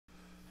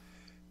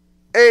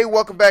Hey,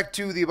 welcome back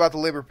to the About the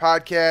Labor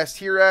podcast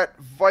here at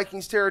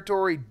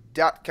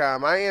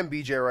VikingsTerritory.com. I am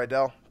BJ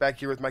Reidell, back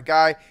here with my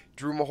guy,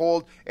 Drew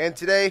Mahowald. And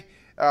today,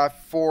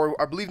 for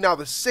I believe now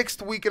the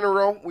 6th week in a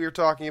row, we are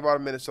talking about a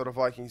Minnesota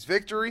Vikings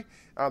victory.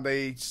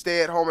 They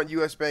stay at home at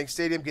US Bank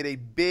Stadium, get a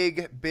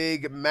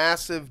big,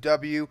 massive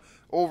W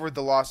over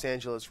the Los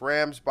Angeles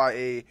Rams by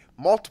a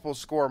multiple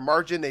score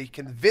margin, a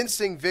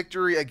convincing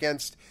victory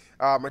against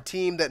a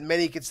team that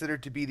many consider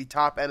to be the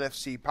top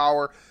NFC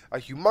power. A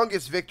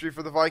humongous victory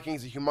for the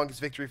Vikings, a humongous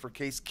victory for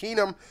Case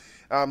Keenum,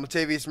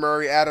 Latavius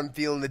Murray, Adam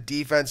Thielen, the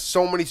defense.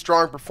 So many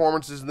strong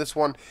performances in this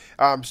one.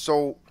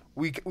 So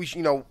we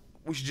should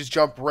just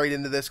jump right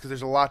into this because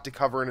there's a lot to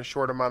cover in a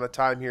short amount of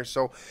time here.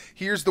 So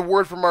here's the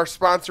word from our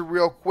sponsor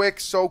real quick,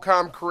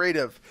 SOCOM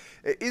Creative.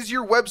 Is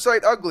your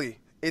website ugly?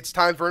 It's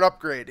time for an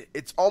upgrade.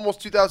 It's almost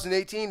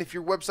 2018. If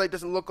your website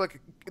doesn't look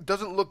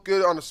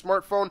good on a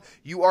smartphone,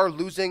 you are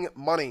losing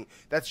money.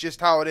 That's just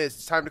how it is.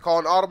 It's time to call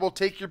an audible.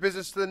 Take your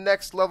business to the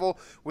next level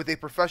with a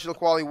professional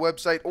quality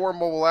website or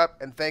mobile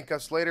app, and thank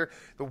us later.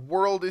 The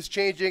world is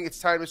changing. It's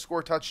time to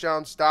score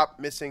touchdowns. Stop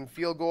missing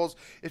field goals.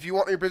 If you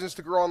want your business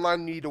to grow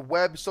online, you need a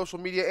web, social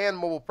media, and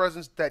mobile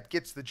presence that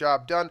gets the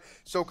job done.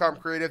 SOCOM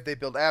Creative. They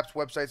build apps,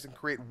 websites, and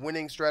create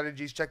winning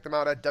strategies. Check them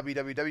out at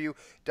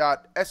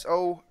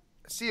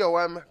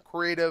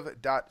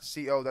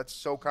www.comcreative.co. That's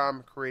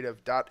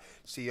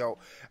SOCOMcreative.co.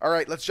 All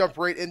right, let's jump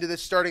right into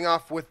this, starting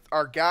off with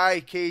our guy,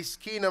 Case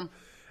Keenum.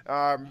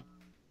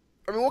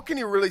 What can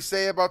you really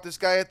say about this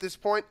guy at this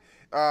point?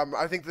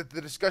 I think that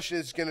the discussion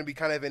is going to be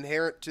kind of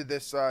inherent to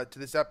this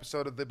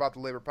episode of the About the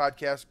Labor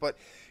podcast. But,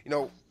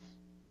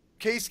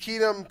 Case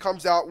Keenum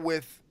comes out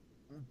with,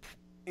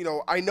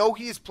 I know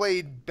he has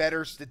played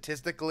better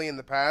statistically in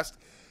the past,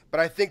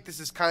 but I think this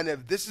is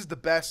the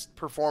best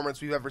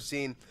performance we've ever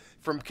seen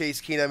from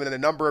Case Keenum in a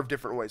number of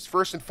different ways.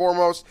 First and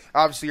foremost,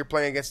 obviously you're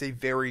playing against a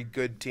very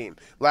good team.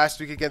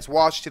 Last week against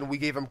Washington, we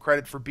gave him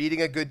credit for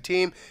beating a good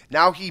team.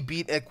 Now he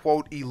beat a,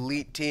 quote,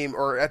 elite team,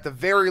 or at the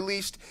very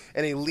least,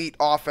 an elite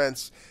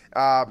offense.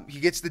 He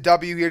gets the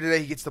W here today.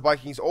 He gets the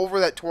Vikings over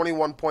that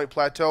 21-point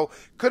plateau.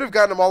 Could have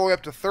gotten them all the way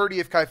up to 30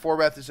 if Kai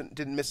Forbath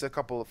didn't miss a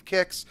couple of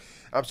kicks.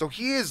 So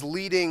he is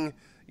leading,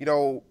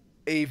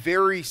 a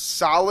very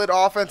solid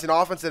offense, an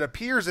offense that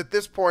appears at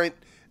this point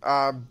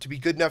to be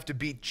good enough to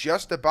beat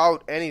just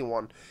about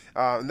anyone.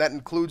 And that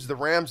includes the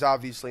Rams,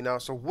 obviously, now.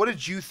 So what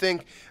did you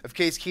think of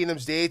Case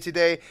Keenum's day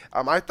today?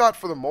 I thought,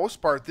 for the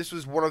most part, this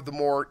was one of the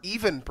more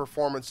even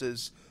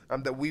performances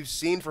that we've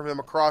seen from him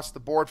across the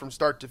board from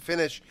start to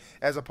finish,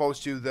 as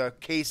opposed to the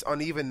Case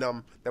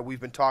unevenness that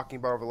we've been talking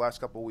about over the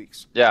last couple of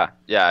weeks. Yeah.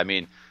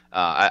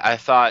 I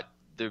thought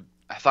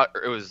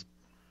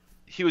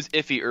he was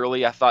iffy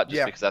early. I thought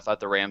because I thought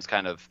the Rams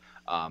kind of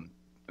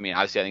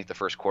obviously I think the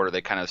first quarter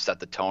they kind of set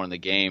the tone in the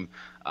game.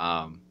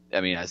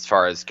 As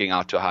far as getting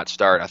out to a hot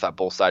start, I thought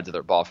both sides of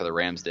the ball for the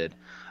Rams did.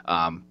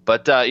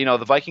 But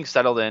the Vikings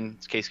settled in.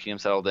 Case Keenum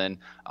settled in.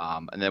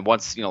 And then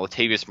once,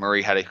 Latavius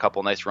Murray had a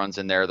couple nice runs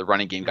in there, the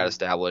running game got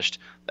established.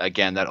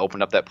 Again, that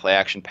opened up that play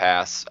action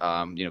pass.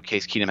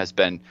 Case Keenum has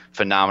been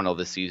phenomenal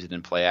this season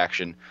in play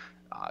action.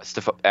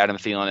 Adam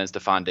Thielen and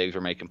Stephon Diggs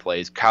were making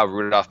plays. Kyle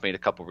Rudolph made a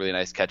couple really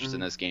nice catches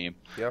in this game.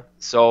 Yeah.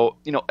 So,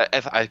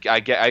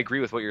 I agree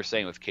with what you're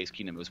saying with Case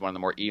Keenum. It was one of the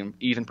more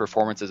even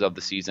performances of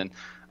the season.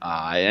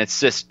 And it's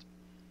just,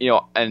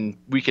 and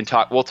we'll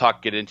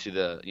get into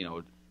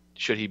the,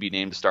 should he be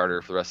named a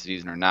starter for the rest of the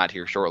season or not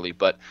here shortly.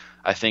 But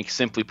I think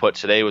simply put,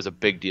 today was a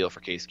big deal for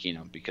Case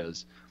Keenum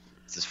because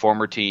it's his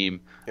former team.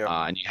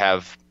 And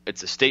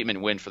it's a statement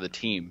win for the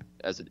team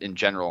in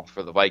general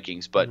for the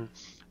Vikings. But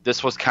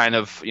this was kind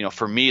of,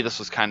 for me, this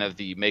was kind of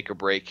the make or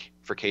break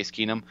for Case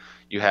Keenum.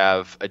 You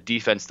have a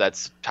defense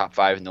that's top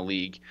 5 in the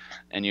league,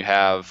 and you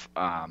have,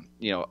 on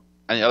the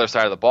other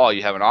side of the ball,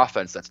 you have an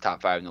offense that's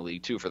top 5 in the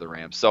league too for the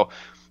Rams. So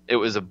it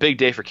was a big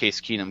day for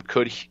Case Keenum.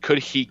 Could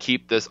he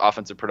keep this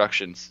offensive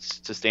production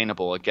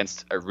sustainable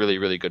against a really,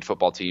 really good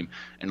football team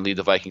and lead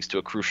the Vikings to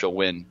a crucial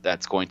win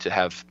that's going to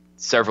have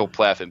several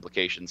playoff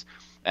implications?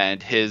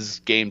 And his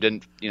game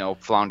didn't,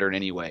 flounder in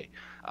any way.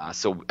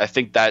 So I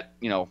think that,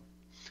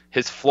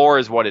 his floor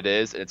is what it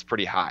is, and it's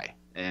pretty high.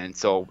 And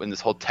so in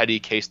this whole Teddy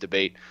Case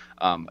debate,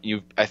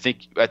 I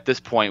think at this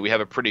point we have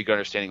a pretty good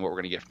understanding of what we're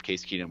going to get from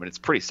Case Keenum, and it's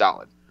pretty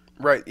solid.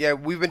 Right, yeah,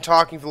 we've been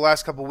talking for the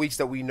last couple of weeks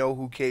that we know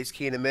who Case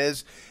Keenum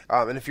is,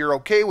 and if you're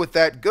okay with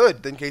that,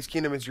 good. Then Case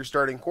Keenum is your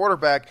starting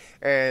quarterback,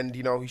 and,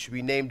 he should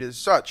be named as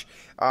such.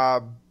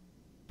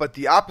 But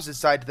the opposite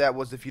side to that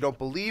was if you don't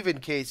believe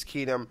in Case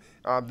Keenum,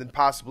 then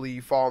possibly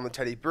you fall in the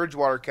Teddy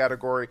Bridgewater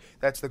category.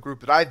 That's the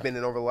group that I've been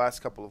in over the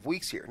last couple of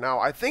weeks here. Now,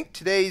 I think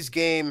today's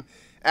game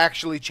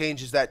actually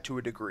changes that to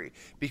a degree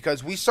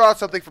because we saw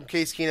something from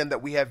Case Keenum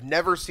that we have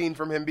never seen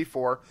from him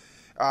before,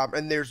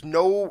 and there's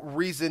no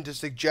reason to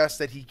suggest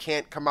that he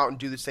can't come out and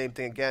do the same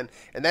thing again,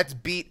 and that's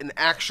beat an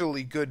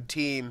actually good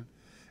team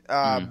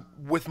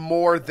with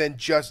more than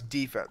just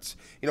defense.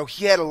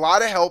 He had a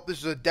lot of help.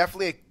 This was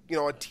definitely a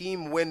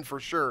team win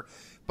for sure.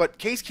 But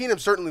Case Keenum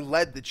certainly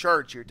led the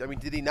charge here. I mean,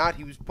 did he not?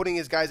 He was putting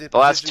his guys in the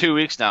last 2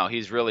 weeks now. He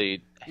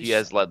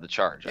has led the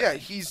charge. Yeah,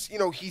 he's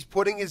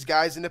putting his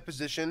guys in a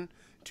position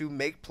to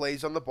make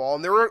plays on the ball.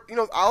 And there were,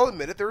 I'll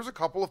admit it, there was a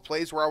couple of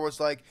plays where I was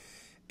like,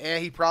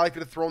 he probably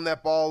could have thrown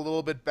that ball a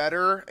little bit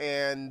better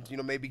and,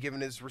 maybe given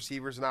his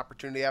receivers an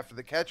opportunity after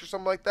the catch or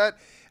something like that.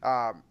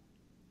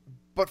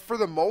 But for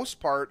the most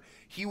part,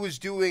 he was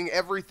doing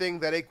everything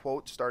that a,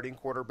 quote, starting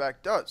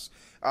quarterback does.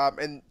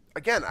 And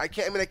again, I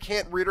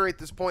can't reiterate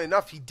this point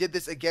enough. He did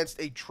this against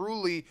a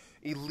truly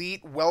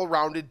elite,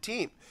 well-rounded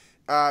team.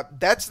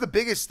 That's the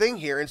biggest thing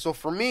here. And so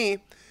for me,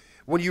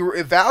 when you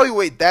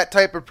evaluate that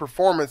type of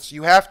performance,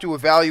 you have to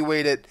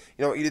evaluate it.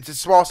 It's a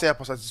small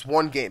sample size. It's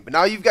one game. But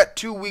now you've got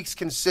 2 weeks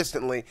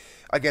consistently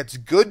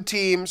against good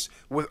teams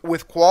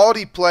with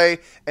quality play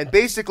and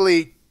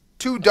basically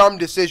two dumb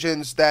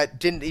decisions that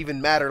didn't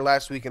even matter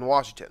last week in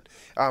Washington.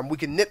 We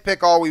can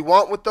nitpick all we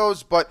want with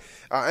those, but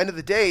end of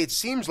the day, it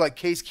seems like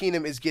Case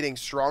Keenum is getting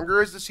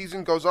stronger as the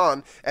season goes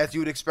on, as you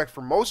would expect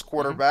from most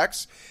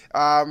quarterbacks.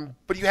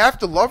 But you have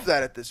to love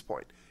that at this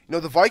point.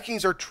 The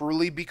Vikings are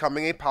truly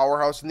becoming a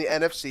powerhouse in the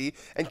NFC,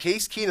 and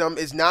Case Keenum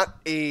is not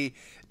a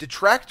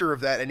detractor of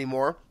that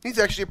anymore. He's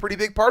actually a pretty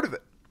big part of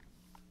it.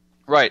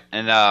 Right,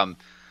 and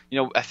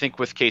I think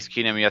with Case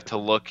Keenum, you have to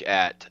look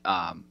at.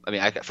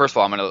 First of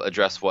all, I'm going to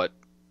address what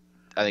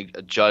I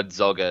think Judd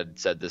Zulgad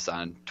said this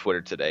on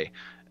Twitter today.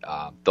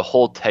 The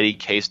whole Teddy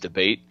Case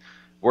debate.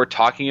 We're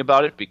talking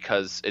about it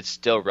because it's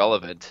still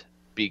relevant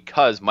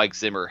because Mike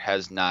Zimmer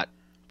has not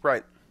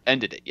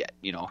ended it yet.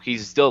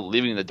 He's still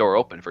leaving the door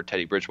open for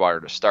Teddy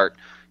Bridgewater to start.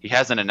 He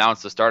hasn't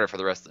announced the starter for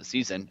the rest of the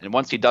season, and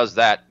once he does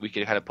that, we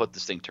can kind of put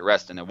this thing to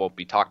rest, and it won't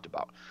be talked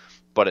about.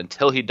 But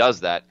until he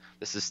does that,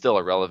 this is still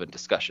a relevant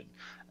discussion.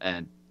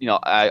 And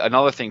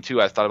another thing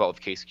too I thought about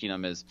with Case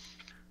Keenum is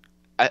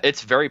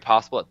it's very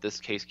possible that this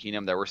Case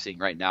Keenum that we're seeing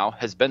right now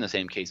has been the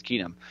same Case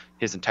Keenum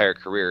his entire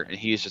career, and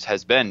he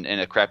has been in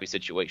a crappy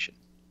situation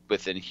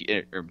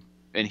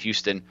in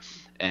Houston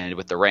and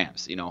with the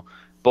Rams.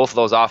 Both of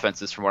those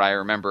offenses, from what I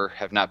remember,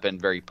 have not been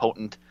very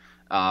potent,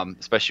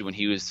 especially when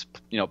he was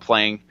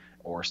playing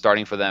or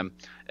starting for them.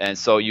 And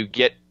so you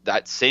get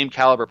that same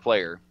caliber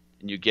player,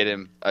 and you get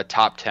him a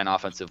top 10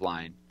 offensive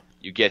line.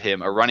 You get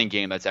him a running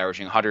game that's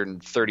averaging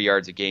 130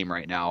 yards a game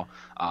right now.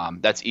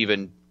 That's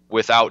even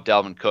without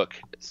Dalvin Cook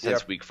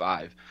since week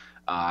 5.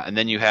 And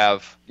then you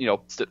have,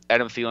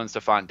 Adam Thielen,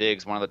 Stephon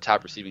Diggs, one of the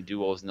top receiving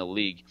duos in the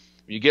league.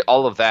 You get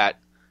all of that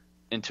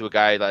into a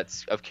guy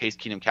that's of Case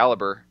Keenum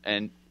caliber,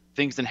 and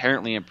things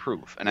inherently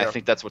improve. And I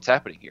think that's what's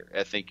happening here.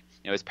 I think,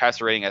 his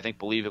passer rating,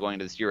 believe going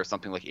into this year is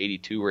something like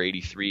 82 or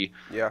 83.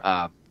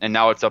 And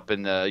now it's up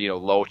in the,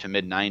 low to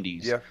mid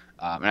 90s.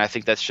 And I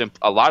think that's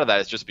a lot of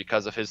that is just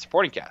because of his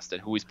supporting cast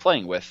and who he's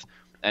playing with,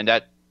 and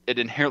that it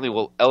inherently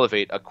will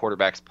elevate a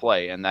quarterback's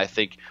play. And I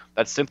think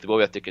that's simply what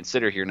we have to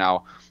consider here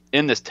now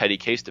in this Teddy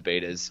Case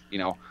debate is,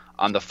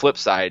 on the flip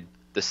side,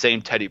 the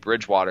same Teddy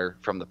Bridgewater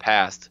from the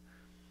past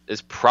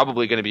is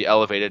probably going to be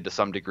elevated to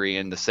some degree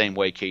in the same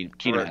way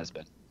Keenum has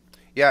been.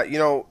 Yeah,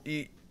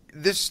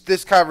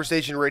 this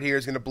conversation right here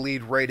is going to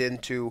bleed right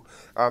into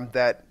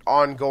that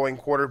ongoing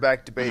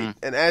quarterback debate. Mm-hmm.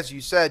 And as you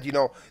said,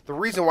 the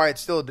reason why it's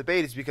still a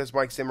debate is because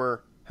Mike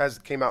Zimmer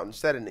hasn't came out and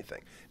said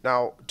anything.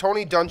 Now,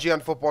 Tony Dungy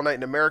on Football Night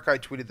in America, I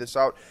tweeted this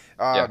out,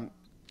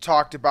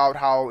 talked about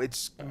how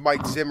it's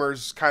Mike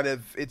Zimmer's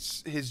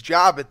it's his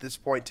job at this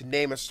point to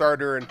name a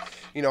starter and,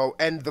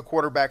 end the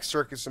quarterback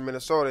circus in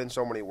Minnesota in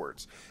so many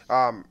words.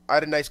 I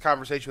had a nice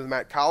conversation with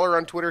Matt Collar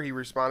on Twitter. He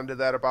responded to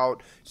that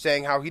about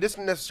saying how he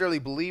doesn't necessarily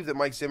believe that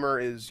Mike Zimmer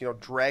is,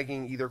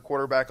 dragging either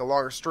quarterback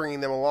along or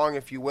stringing them along,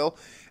 if you will.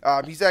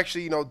 He's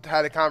actually,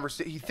 had a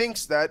conversation. He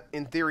thinks that,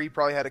 in theory, he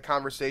probably had a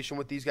conversation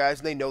with these guys,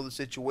 and they know the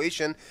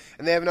situation,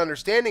 and they have an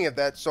understanding of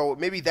that. So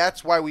maybe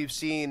that's why we've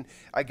seen,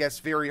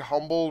 very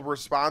humble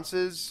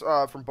responses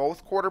from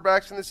both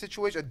quarterbacks in this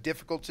situation, a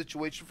difficult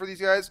situation for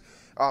these guys.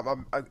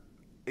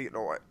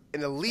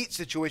 An elite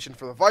situation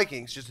for the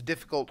Vikings, just a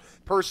difficult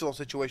personal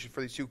situation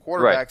for these two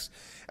quarterbacks.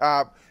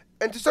 Right.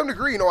 And to some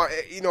degree,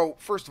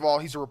 first of all,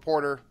 he's a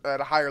reporter at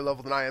a higher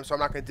level than I am, so I'm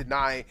not going to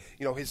deny,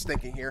 his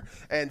thinking here.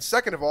 And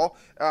second of all,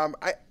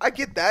 I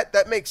get that.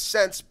 That makes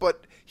sense.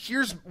 But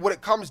here's what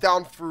it comes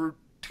down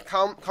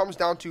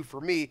to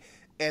for me,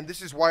 and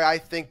this is why I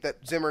think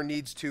that Zimmer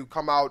needs to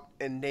come out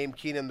and name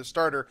Keenum the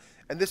starter.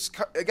 And this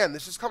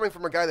is coming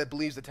from a guy that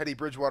believes that Teddy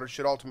Bridgewater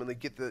should ultimately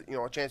get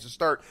a chance to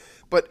start.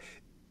 But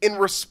in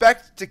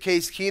respect to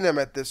Case Keenum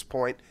at this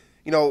point,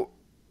 in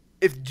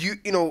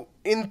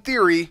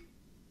theory,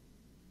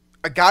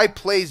 a guy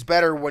plays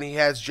better when he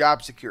has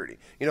job security.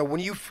 When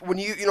you're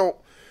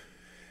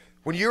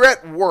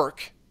at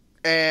work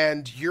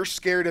and you're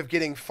scared of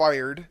getting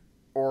fired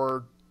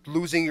or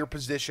losing your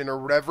position or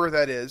whatever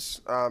that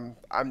is, I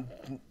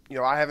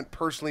haven't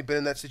personally been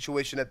in that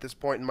situation at this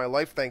point in my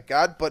life, thank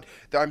God, but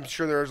I'm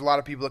sure there's a lot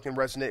of people that can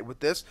resonate with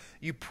this.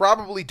 You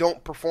probably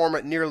don't perform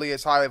at nearly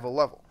as high of a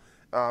level.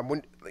 I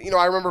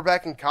remember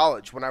back in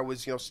college when I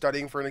was,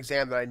 studying for an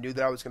exam that I knew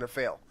that I was going to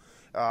fail,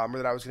 or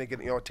that I was going to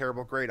get, a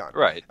terrible grade on.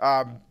 Right.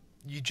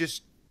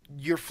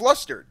 you're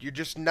flustered. You're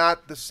just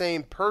not the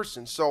same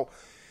person. So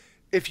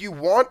if you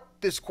want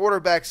this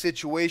quarterback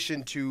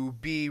situation to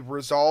be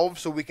resolved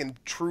so we can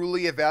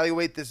truly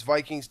evaluate this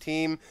Vikings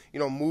team,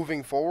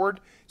 moving forward,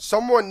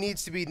 someone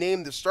needs to be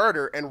named the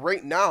starter. And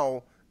right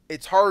now,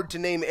 it's hard to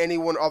name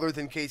anyone other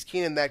than Case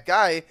Keenum, that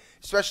guy,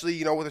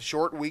 especially, with a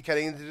short week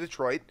heading into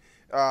Detroit.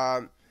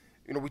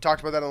 We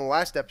talked about that on the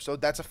last episode.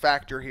 That's a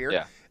factor here.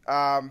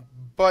 Yeah.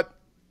 But,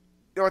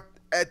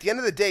 at the end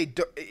of the day,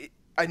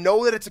 I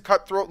know that it's a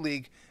cutthroat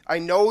league. I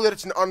know that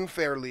it's an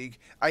unfair league.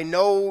 I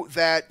know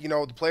that,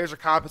 the players are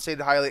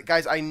compensated highly.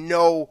 Guys, I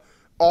know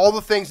all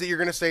the things that you're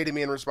going to say to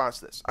me in response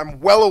to this.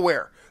 I'm well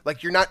aware.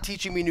 Like, you're not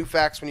teaching me new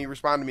facts when you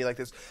respond to me like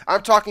this.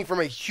 I'm talking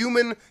from a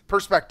human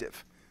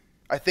perspective.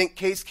 I think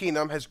Case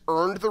Keenum has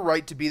earned the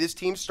right to be this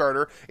team's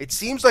starter. It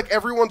seems like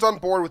everyone's on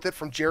board with it,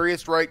 from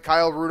Jarius Wright,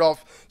 Kyle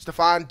Rudolph,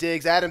 Stephon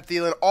Diggs, Adam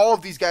Thielen. All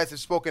of these guys have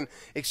spoken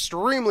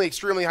extremely,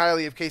 extremely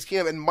highly of Case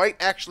Keenum and might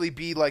actually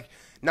be,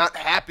 not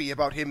happy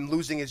about him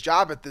losing his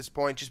job at this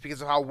point just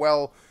because of how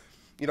well,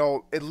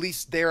 at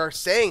least they're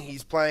saying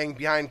he's playing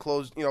behind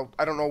closed,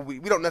 I don't know. We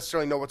don't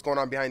necessarily know what's going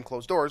on behind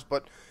closed doors,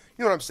 but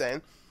you know what I'm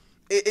saying?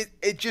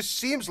 It just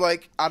seems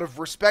like, out of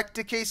respect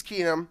to Case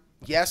Keenum,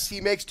 yes, he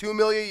makes $2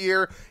 million a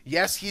year.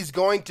 Yes, he's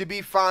going to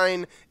be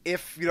fine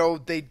if,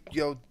 they,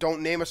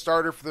 don't name a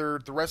starter for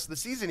the rest of the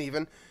season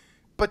even.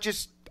 But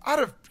just out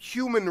of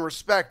human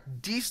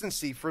respect,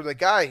 decency for the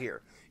guy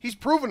here. He's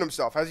proven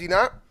himself, has he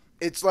not?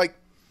 It's like,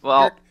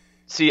 well,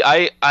 see,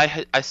 I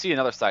see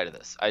another side of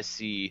this. I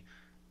see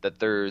that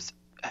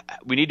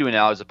we need to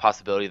acknowledge the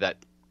possibility that,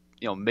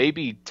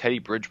 maybe Teddy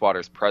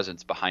Bridgewater's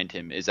presence behind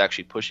him is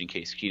actually pushing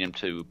Case Keenum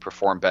to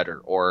perform better,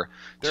 or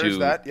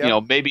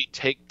maybe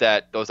take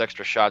those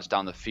extra shots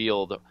down the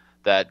field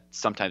that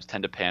sometimes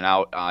tend to pan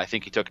out. I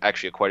think he took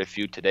actually quite a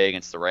few today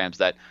against the Rams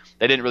that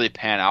they didn't really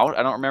pan out.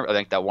 I don't remember. I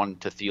think that one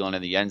to Thielen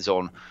in the end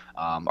zone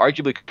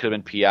arguably could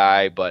have been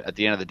PI, but at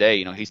the end of the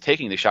day, he's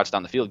taking the shots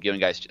down the field,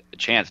 giving guys a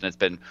chance, and it's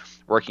been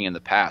working in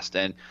the past.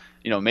 And,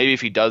 maybe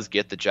if he does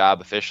get the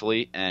job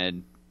officially,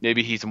 and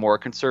maybe he's more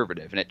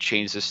conservative and it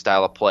changes his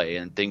style of play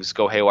and things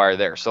go haywire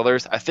there. So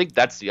I think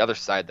that's the other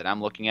side that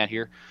I'm looking at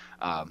here.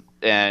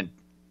 And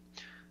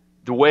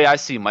the way I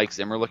see Mike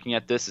Zimmer looking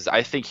at this is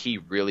I think he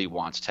really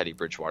wants Teddy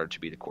Bridgewater to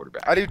be the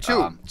quarterback. I do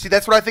too. See,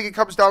 that's what I think it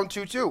comes down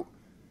to too.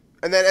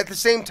 And then at the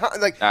same time,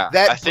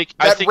 I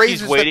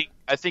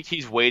think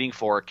he's waiting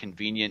for a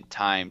convenient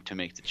time to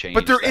make the change.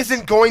 But there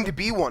isn't going to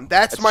be one.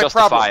 That's my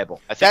problem.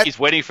 I think he's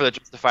waiting for the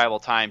justifiable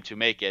time to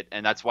make it,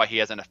 and that's why he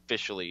hasn't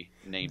officially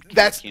named.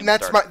 That's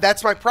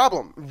my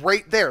problem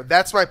right there.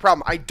 That's my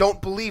problem. I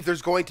don't believe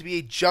there's going to be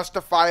a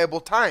justifiable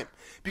time,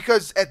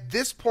 because at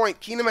this point,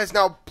 Keenum has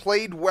now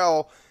played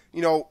well.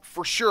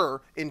 For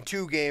sure in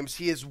 2 games,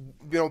 he has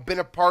been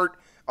a part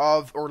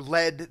of or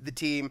led the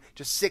team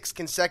to 6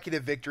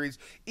 consecutive victories.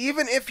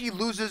 Even if he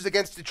loses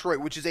against Detroit,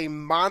 which is a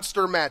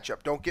monster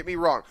matchup, don't get me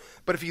wrong,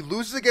 but if he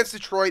loses against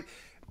Detroit,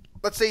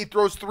 let's say he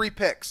throws 3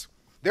 picks,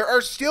 there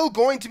are still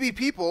going to be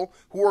people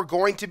who are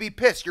going to be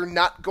pissed. You're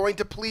not going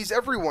to please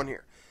everyone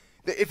here.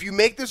 If you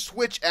make the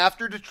switch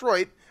after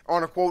Detroit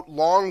on a, quote,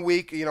 long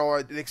week,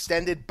 an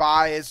extended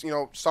bye, as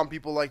some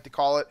people like to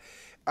call it,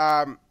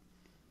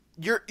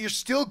 you're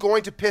still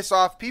going to piss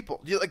off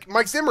people. Like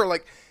Mike Zimmer,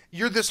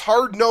 you're this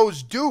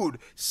hard-nosed dude.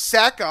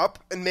 Sack up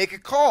and make a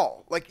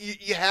call.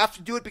 You have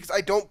to do it, because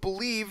I don't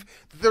believe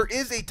there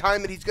is a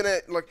time that he's going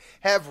to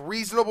have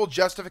reasonable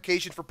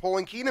justification for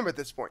pulling Keenum at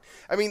this point.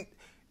 I mean,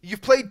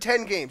 you've played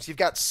 10 games. You've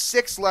got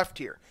 6 left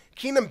here.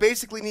 Keenum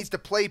basically needs to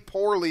play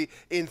poorly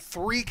in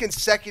 3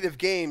 consecutive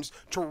games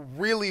to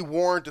really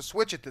warrant a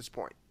switch at this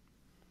point.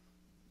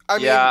 I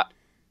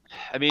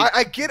mean,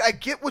 I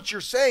get what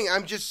you're saying.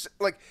 I'm just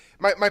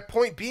my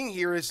point being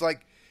here is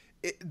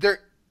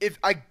if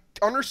I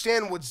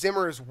understand what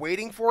Zimmer is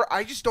waiting for,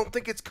 I just don't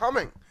think it's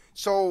coming.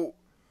 So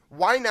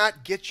why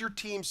not get your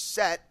team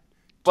set?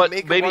 But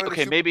maybe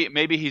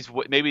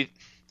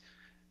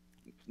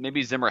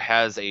Zimmer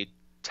has a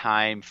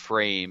time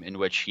frame in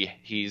which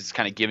he's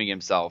kind of giving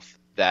himself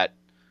that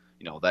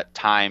that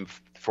time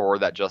for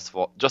that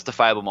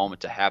justifiable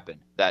moment to happen.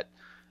 That,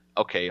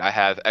 okay, I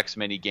have X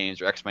many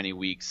games or X many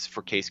weeks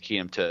for Case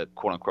Keenum to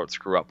quote unquote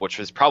screw up, which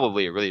is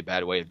probably a really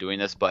bad way of doing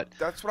this. But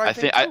that's what I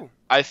think too.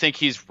 I think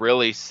he's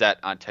really set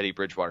on Teddy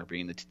Bridgewater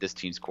being this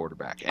team's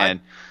quarterback,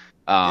 and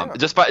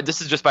just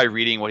by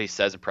reading what he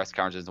says in press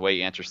conferences, the way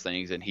he answers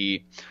things, and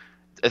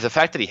the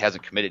fact that he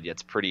hasn't committed yet,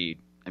 it's pretty.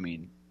 I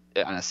mean,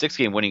 on a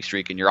 6-game winning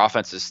streak, and your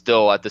offense is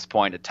still at this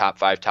point a top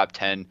 5, top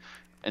 10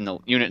 in the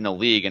unit in the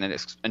league, and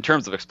in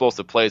terms of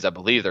explosive plays, I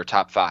believe they're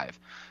top 5.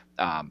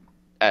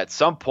 At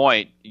some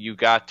point, you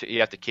have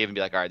to cave and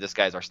be like, all right, this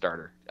guy's our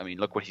starter. I mean,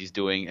 look what he's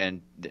doing,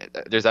 and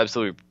there's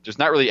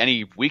not really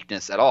any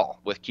weakness at all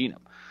with Keenum.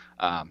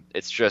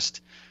 It's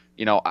just,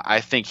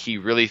 I think he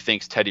really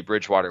thinks Teddy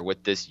Bridgewater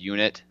with this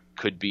unit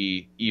could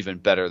be even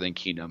better than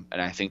Keenum,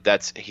 and I think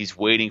he's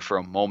waiting for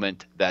a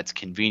moment that's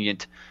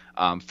convenient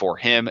for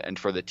him and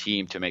for the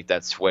team to make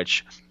that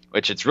switch,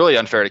 which it's really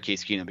unfair to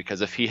Case Keenum,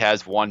 because if he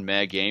has one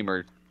mega game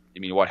or I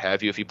mean, what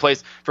have you. If he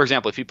plays, for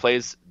example, if he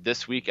plays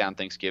this week on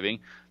Thanksgiving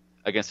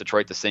against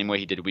Detroit the same way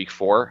he did week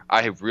 4,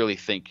 I really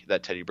think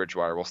that Teddy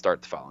Bridgewater will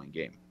start the following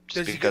game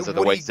just because of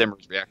the way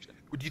Zimmer's reaction.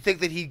 Would you think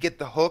that he'd get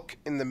the hook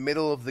in the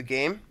middle of the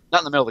game?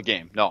 Not in the middle of the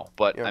game, no.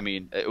 But I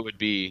mean, it would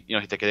be,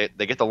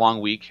 they get the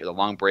long week, the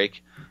long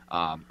break,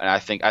 and I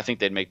think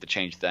they'd make the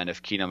change then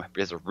if Keenum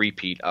is a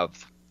repeat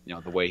of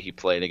the way he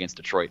played against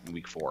Detroit in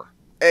week 4.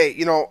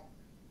 Hey,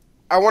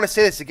 I want to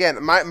say this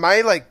again.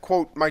 My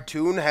quote, my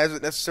tune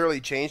hasn't necessarily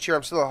changed here.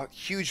 I'm still a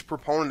huge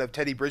proponent of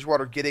Teddy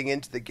Bridgewater getting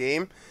into the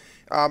game.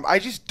 I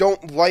just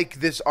don't like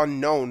this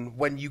unknown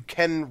when you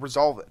can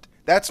resolve it.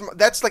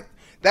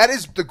 That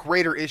is the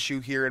greater issue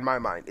here in my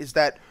mind, is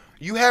that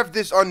you have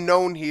this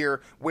unknown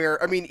here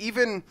where, I mean,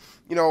 even,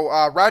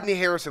 Rodney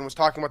Harrison was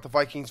talking about the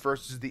Vikings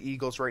versus the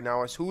Eagles right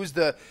now as who is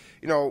the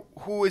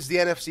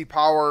NFC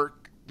power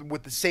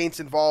with the Saints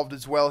involved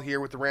as well here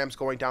with the Rams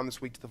going down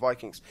this week to the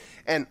Vikings.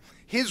 And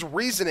his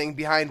reasoning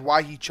behind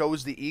why he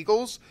chose the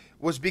Eagles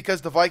was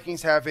because the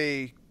Vikings have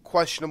a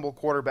questionable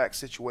quarterback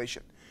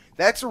situation.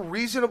 That's a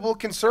reasonable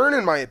concern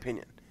in my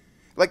opinion.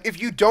 Like,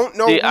 if you don't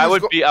know,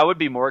 I would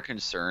be more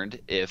concerned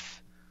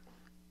if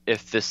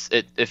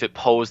it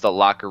posed a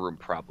locker room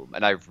problem,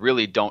 and I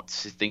really don't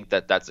think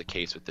that that's the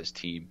case with this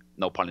team.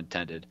 No pun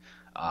intended.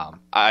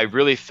 I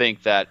really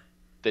think that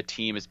the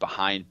team is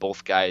behind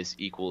both guys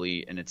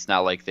equally, and it's not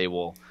like they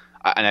will.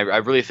 And I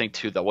really think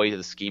too, the way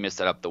the scheme is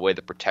set up, the way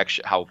the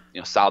protection, how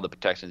solid the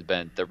protection has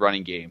been, the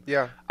running game.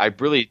 Yeah. I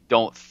really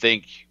don't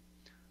think.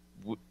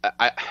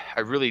 I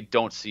really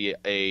don't see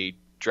a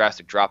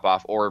drastic drop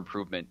off or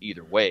improvement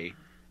either way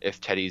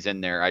if Teddy's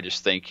in there. I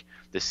just think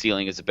the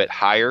ceiling is a bit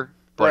higher.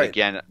 But right.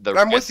 Again, the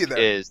risk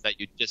is that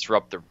you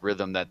disrupt the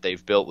rhythm that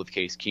they've built with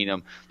Case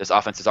Keenum. This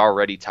offense is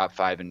already top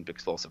 5 in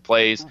explosive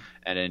plays,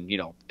 and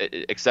in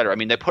et cetera. I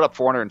mean, they put up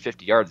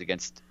 450 yards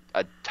against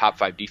a top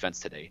 5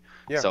 defense today.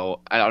 Yeah. So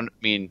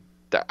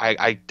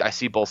I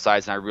see both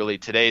sides, and I really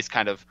today's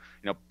kind of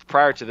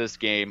prior to this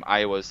game,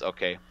 I was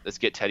okay. Let's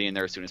get Teddy in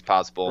there as soon as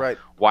possible. Right.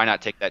 Why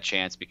not take that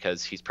chance?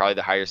 Because he's probably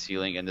the higher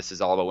ceiling, and this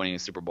is all about winning a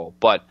Super Bowl.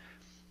 But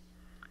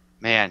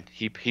man,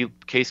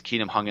 Case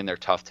Keenum hung in there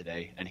tough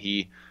today, and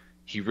he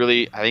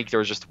really, I think there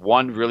was just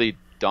one really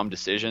dumb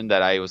decision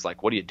that I was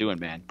like, what are you doing,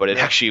 man? But it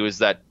actually was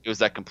that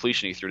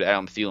completion he threw to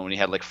Adam Thielen when he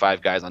had like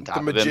 5 guys on top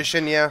of him. The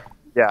magician, yeah.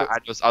 Yeah,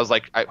 I was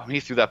like, when he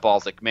threw that ball, I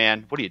was like,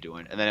 man, what are you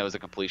doing? And then it was a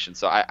completion.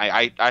 So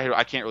I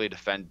can't really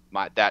defend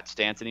that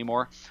stance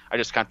anymore. I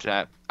just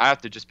I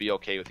have to just be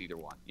okay with either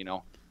one.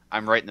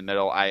 I'm right in the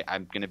middle.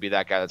 I'm going to be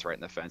that guy that's right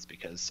in the fence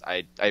because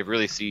I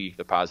really see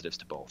the positives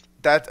to both.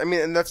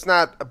 And that's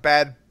not a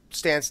bad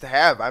stance to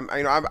have.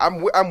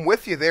 I'm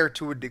with you there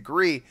to a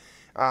degree.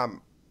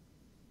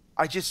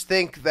 I just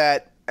think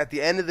that at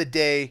the end of the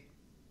day,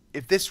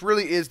 if this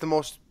really is the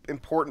most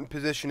important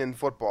position in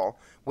football,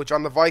 which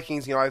on the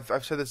Vikings,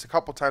 I've said this a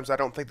couple times, I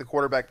don't think the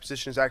quarterback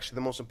position is actually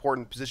the most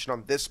important position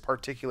on this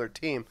particular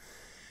team.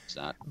 It's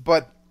not.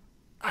 But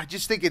I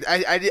just think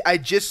I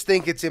just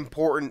think it's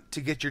important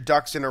to get your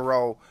ducks in a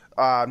row.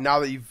 Now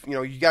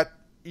that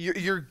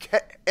you're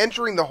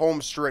entering the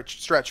home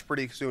stretch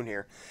pretty soon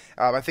here.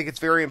 I think it's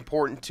very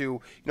important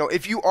to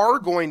if you are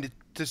going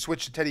to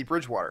switch to Teddy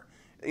Bridgewater.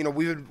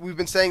 We've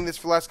been saying this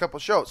for the last couple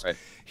of shows. Right.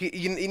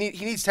 He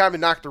needs time to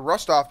knock the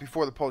rust off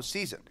before the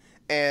postseason,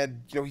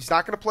 and he's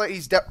not going to play.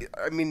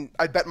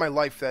 I bet my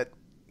life that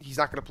he's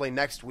not going to play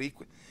next week.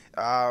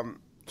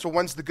 So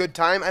when's the good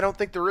time? I don't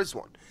think there is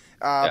one.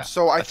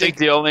 So I think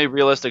the only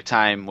realistic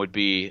time would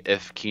be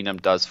if Keenum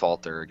does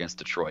falter against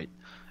Detroit,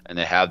 and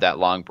they have that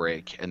long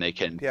break, and they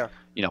can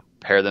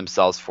prepare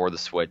themselves for the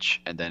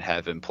switch, and then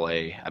have him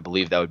play. I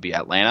believe that would be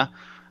Atlanta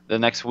the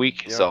next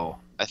week. Yeah. So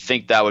I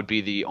think that would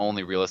be the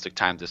only realistic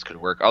time this could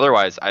work.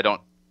 Otherwise, I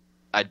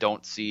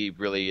don't see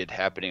really it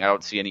happening. I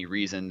don't see any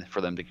reason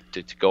for them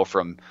to go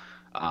from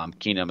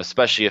Keenum,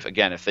 especially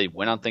if they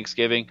win on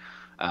Thanksgiving.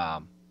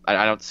 I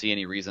don't see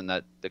any reason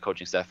that the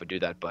coaching staff would do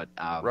that. But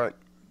right.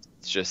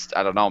 It's just,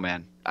 I don't know,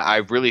 man. I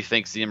really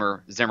think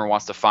Zimmer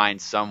wants to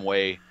find some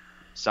way,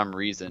 some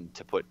reason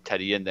to put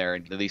Teddy in there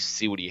and at least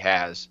see what he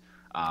has.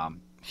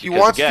 He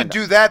wants to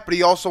do that, but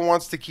he also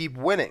wants to keep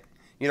winning.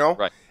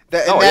 Right.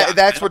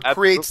 That's what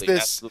creates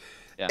this.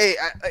 Yeah. Hey,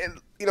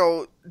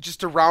 just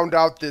to round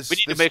out this, we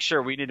need to make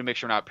sure we're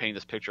not painting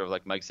this picture of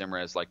like Mike Zimmer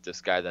as like this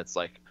guy that's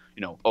like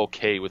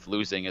okay with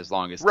losing as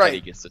long as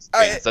Teddy gets this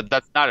chance.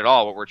 That's not at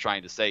all what we're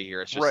trying to say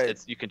here. It's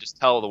just you can just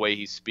tell the way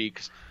he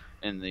speaks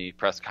in the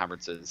press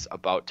conferences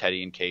about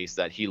Teddy and Case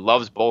that he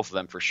loves both of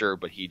them for sure,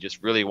 but he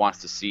just really wants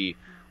to see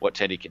what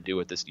Teddy can do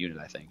with this unit,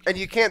 I think. And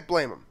you can't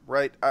blame him,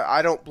 right?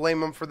 I don't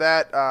blame him for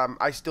that.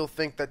 I still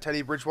think that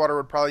Teddy Bridgewater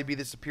would probably be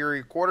the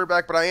superior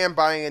quarterback, but I am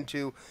buying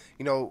into,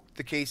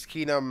 the Case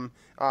Keenum,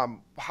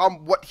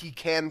 what he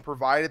can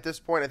provide at this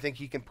point. I think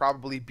he can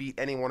probably beat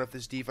anyone if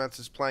this defense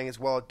is playing as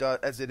well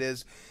as it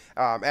is.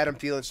 Adam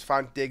Thielen,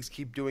 Stephon Diggs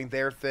keep doing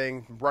their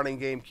thing. Running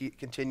game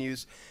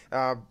continues.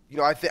 I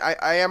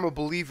am a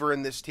believer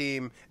in this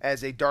team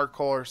as a dark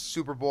horse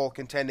Super Bowl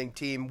contending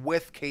team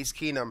with Case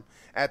Keenum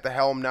at the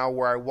helm now,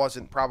 where I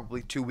wasn't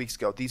probably 2 weeks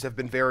ago. These have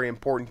been very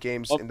important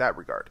games in that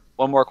regard.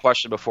 One more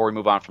question before we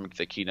move on from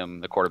the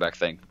Keenum, the quarterback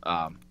thing.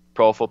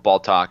 Pro Football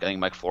Talk, I think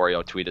Mike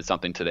Florio tweeted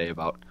something today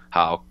about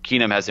how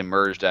Keenum has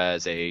emerged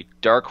as a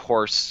dark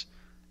horse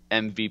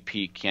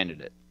MVP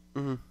candidate.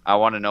 Mm-hmm. I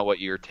want to know what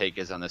your take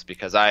is on this,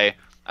 because I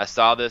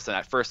saw this and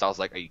at first I was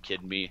like, are you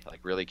kidding me?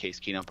 Like, really, Case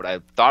Keenum? But I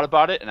thought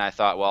about it and I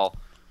thought, well,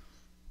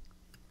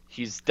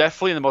 he's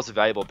definitely the most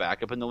valuable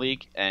backup in the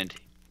league, and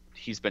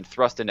he's been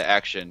thrust into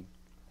action,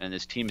 and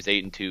his team is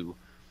 8-2,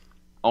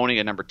 owning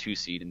a number 2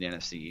 seed in the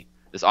NFC.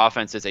 This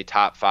offense is a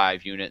top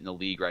 5 unit in the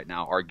league right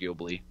now,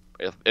 arguably,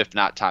 if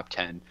not top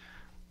 10.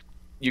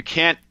 You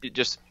can't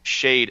just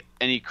shade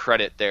any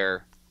credit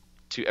there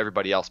to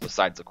everybody else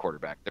besides the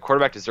quarterback. The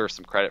quarterback deserves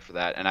some credit for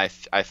that, and I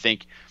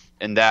think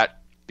in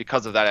that,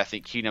 because of that, I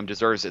think Keenum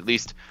deserves at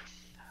least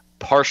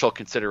partial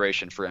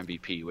consideration for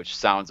MVP, which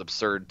sounds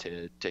absurd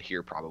to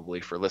hear probably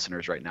for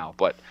listeners right now.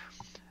 But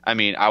I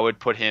mean, I would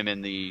put him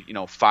in the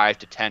 5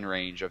 to 10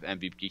 range of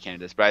MVP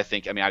candidates. But I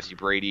think, obviously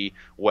Brady,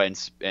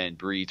 Wentz, and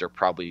Breeze are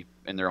probably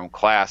in their own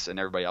class, and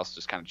everybody else is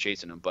just kind of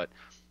chasing them. But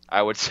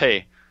I would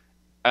say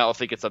I don't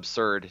think it's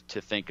absurd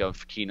to think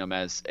of Keenum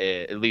as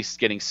at least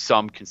getting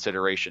some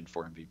consideration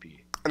for MVP.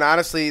 And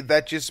honestly,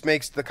 that just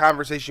makes the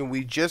conversation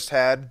we just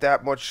had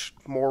that much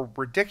more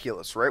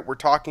ridiculous, right? We're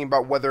talking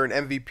about whether an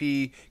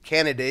MVP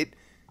candidate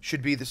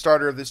should be the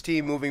starter of this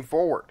team moving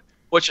forward.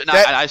 Which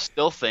I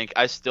still think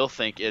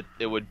it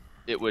would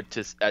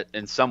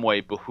in some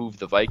way behoove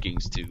the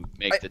Vikings to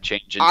make the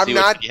change and see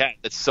what he had.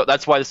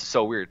 That's why this is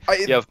so weird.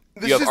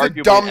 This is a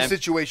dumb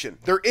situation.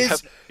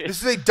 This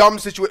is a dumb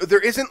situation. There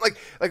isn't like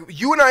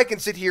you and I can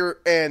sit here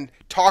and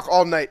talk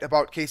all night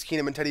about Case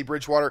Keenum and Teddy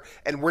Bridgewater,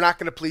 and we're not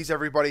going to please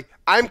everybody.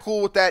 I'm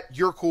cool with that.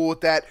 You're cool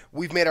with that.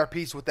 We've made our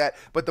peace with that.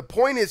 But the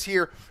point is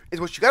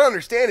what you got to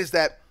understand is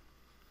that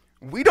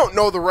we don't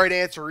know the right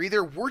answer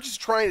either. We're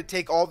just trying to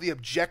take all the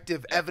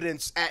objective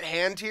evidence at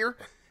hand here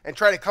and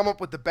try to come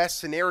up with the best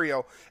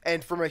scenario.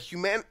 And from a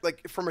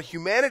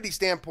humanity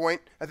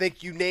standpoint, I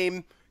think you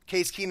name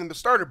Case Keenum the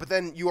starter, but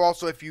then you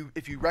also, if you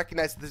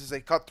recognize that this is a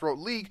cutthroat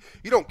league,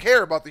 you don't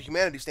care about the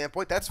humanity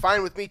standpoint. That's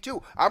fine with me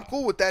too. I'm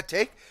cool with that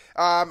take.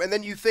 And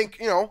then you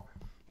think,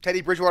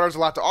 Teddy Bridgewater has a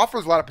lot to offer.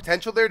 There's a lot of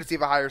potential there. Does he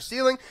have a higher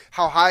ceiling?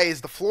 How high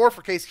is the floor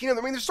for Case Keenum?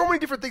 I mean, there's so many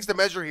different things to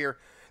measure here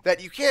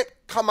that you can't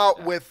come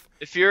out with.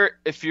 If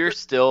you're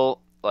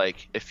still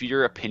if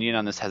your opinion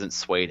on this hasn't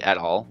swayed at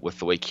all with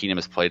the way Keenum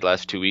has played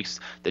last 2 weeks,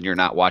 then you're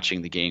not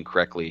watching the game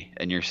correctly,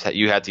 and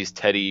you have these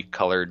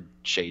Teddy-colored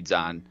shades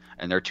on,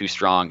 and they're too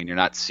strong, and you're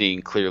not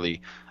seeing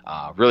clearly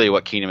really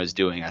what Keenum is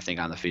doing, I think,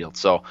 on the field.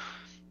 So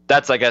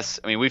that's, I guess,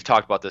 we've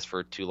talked about this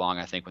for too long,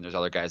 I think, when there's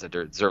other guys that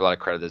deserve a lot of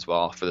credit as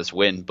well for this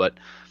win, but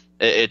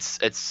it's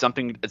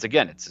something. It's a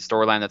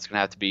storyline that's going to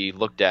have to be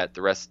looked at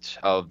the rest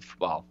of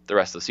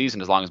the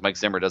season, as long as Mike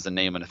Zimmer doesn't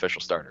name an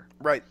official starter.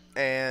 Right,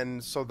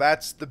 and so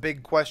that's the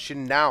big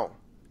question now: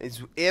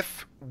 is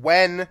if,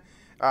 when,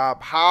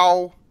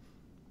 how,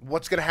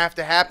 what's going to have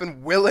to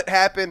happen? Will it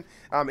happen?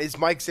 Is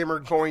Mike Zimmer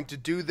going to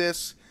do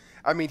this?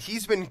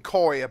 He's been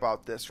coy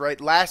about this, right?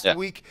 Last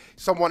week,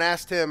 someone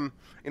asked him,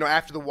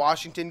 after the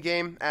Washington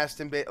game,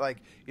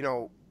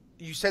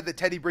 you said that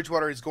Teddy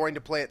Bridgewater is going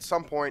to play at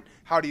some point.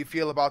 How do you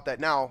feel about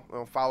that now,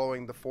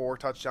 following the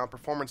 4-touchdown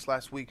performance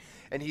last week?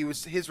 And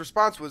his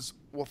response was,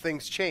 well,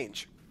 things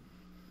change.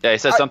 Yeah, he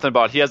said something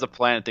about he has a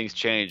plan and things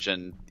change,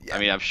 and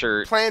I'm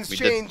sure plans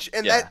change,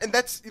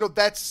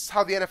 that's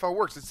how the NFL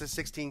works. It's a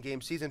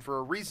 16-game season for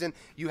a reason.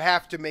 You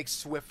have to make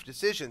swift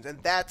decisions,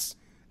 and that's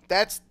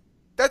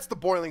the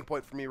boiling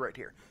point for me right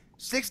here.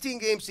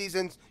 16-game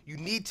seasons, you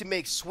need to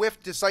make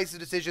swift, decisive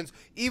decisions,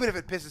 even if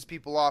it pisses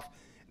people off.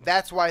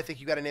 That's why I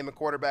think you got to name a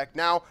quarterback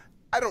now.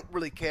 I don't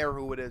really care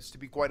who it is, to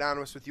be quite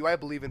honest with you. I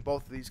believe in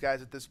both of these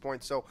guys at this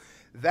point. So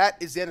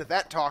that is the end of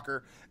that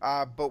talker.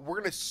 But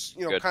we're going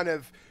to, kind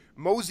of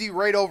mosey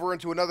right over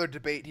into another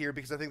debate here,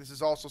 because I think this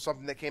is also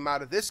something that came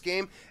out of this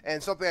game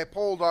and something I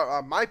polled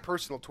my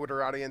personal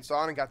Twitter audience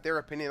on and got their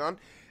opinion on.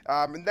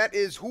 And that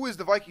is, who is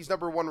the Vikings'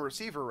 number 1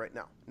 receiver right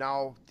now?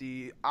 Now,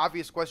 the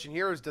obvious question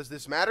here is, does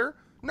this matter?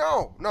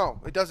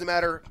 No, it doesn't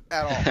matter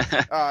at all.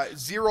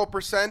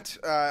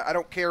 0%. I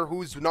don't care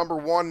who's number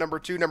 1, number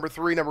 2, number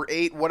 3, number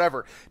 8,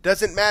 whatever.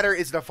 Doesn't matter.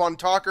 Is it a fun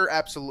talker?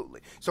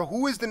 Absolutely. So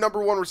who is the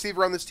number 1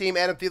 receiver on this team?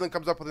 Adam Thielen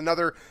comes up with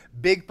another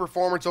big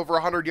performance, over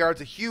 100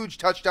 yards, a huge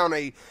touchdown,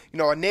 a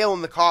nail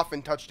in the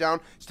coffin touchdown.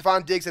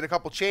 Stephon Diggs had a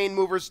couple chain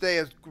movers today,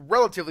 a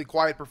relatively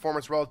quiet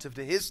performance relative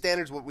to his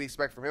standards, what we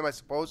expect from him, I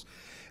suppose.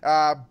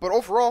 But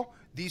overall,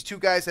 these two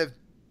guys have,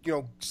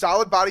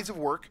 solid bodies of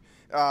work.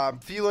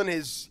 Thielen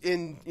is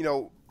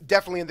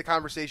definitely in the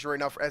conversation right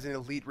now as an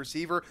elite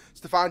receiver.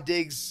 Stephon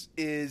Diggs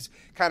is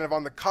kind of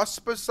on the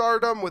cusp of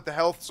stardom, with the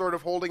health sort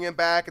of holding him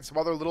back and some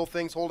other little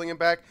things holding him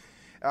back.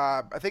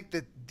 I think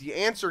that the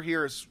answer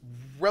here is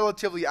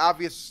relatively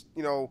obvious,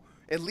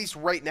 at least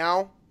right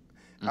now.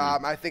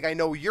 Mm-hmm. I think I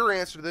know your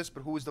answer to this,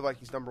 but who is the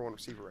Vikings' number 1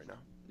 receiver right now?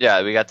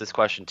 Yeah, we got this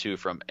question too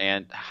from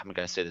I'm going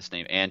to say this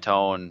name,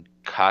 Anton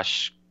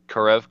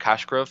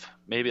Kashkarev.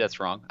 Maybe that's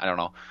wrong. I don't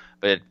know.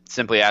 but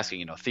simply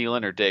asking,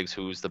 Thielen or Diggs,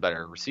 who's the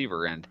better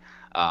receiver? And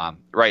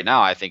right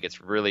now, I think it's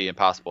really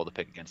impossible to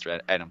pick against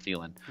Adam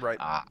Thielen. Right.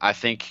 I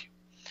think,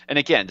 and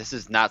again, this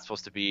is not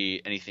supposed to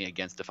be anything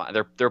against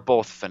Stephon. They're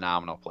both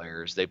phenomenal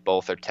players. They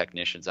both are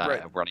technicians on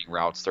running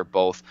routes. They're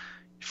both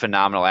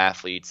phenomenal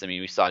athletes. I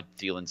mean, we saw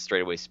Thielen's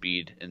straightaway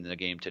speed in the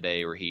game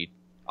today, where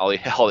all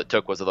it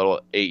took was a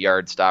little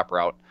 8-yard stop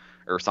route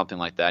or something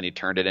like that, and he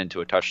turned it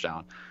into a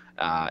touchdown.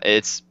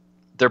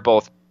 They're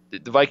both.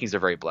 The Vikings are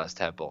very blessed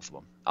to have both of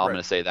them. I'm going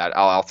to say that.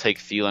 I'll take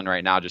Thielen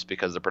right now just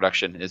because the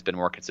production has been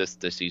more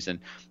consistent this season,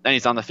 and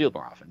he's on the field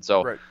more often.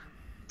 So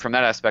from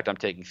that aspect, I'm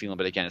taking Thielen.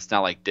 But again, it's not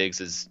like Diggs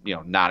is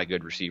not a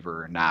good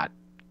receiver or not.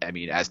 I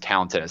mean, as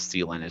talented as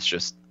Thielen. It's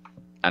just,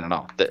 I don't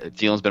know.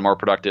 Thielen's been more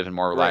productive and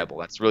more reliable.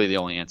 That's really the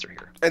only answer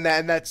here. And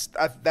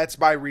that's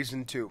my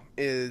reason too.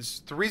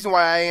 Is the reason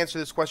why I answer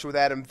this question with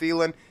Adam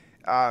Thielen.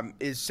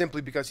 Is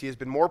simply because he has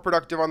been more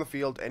productive on the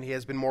field and he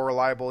has been more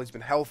reliable. He's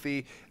been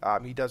healthy.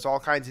 He does all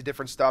kinds of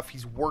different stuff.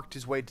 He's worked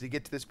his way to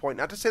get to this point.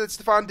 Not to say that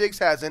Stephon Diggs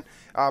hasn't,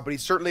 but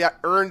he's certainly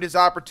earned his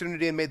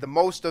opportunity and made the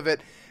most of it.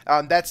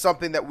 That's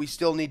something that we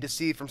still need to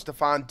see from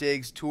Stephon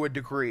Diggs to a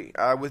degree.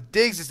 With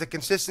Diggs, it's a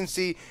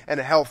consistency and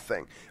a health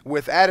thing.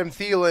 With Adam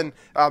Thielen,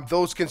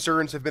 those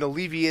concerns have been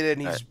alleviated,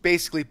 and he's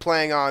basically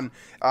playing on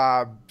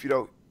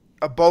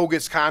a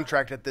bogus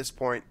contract at this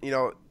point.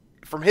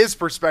 From his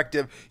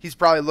perspective, he's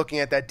probably looking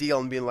at that deal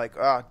and being like,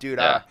 oh, dude,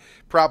 I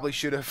probably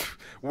should have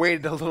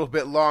waited a little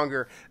bit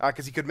longer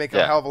because he could make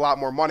a hell of a lot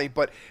more money.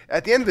 But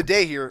at the end of the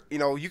day here,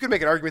 you can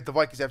make an argument the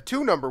Vikings have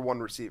 2 number 1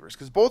 receivers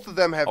because both of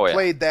them have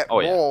played that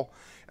role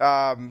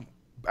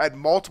at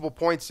multiple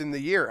points in the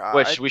year.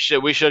 Which we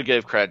should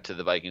give credit to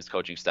the Vikings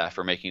coaching staff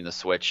for making the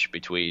switch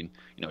between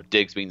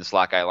Diggs being the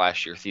slot guy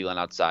last year, Thielen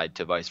outside,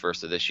 to vice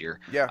versa this year.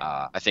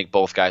 Yeah. I think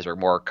both guys are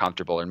more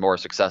comfortable and more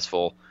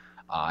successful.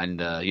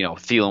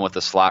 Thielen with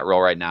the slot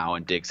role right now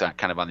and Diggs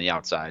kind of on the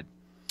outside.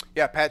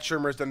 Yeah, Pat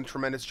Shurmur has done a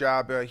tremendous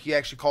job. He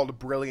actually called a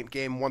brilliant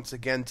game once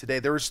again today.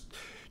 There was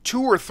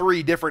 2 or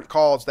 3 different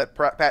calls that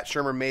Pat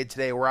Shurmur made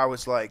today where I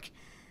was like,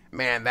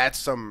 man, that's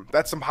some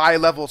high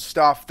level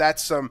stuff.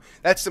 That's some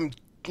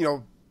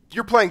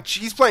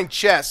he's playing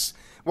chess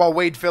while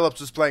Wade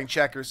Phillips was playing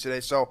checkers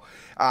today. So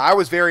I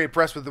was very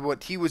impressed with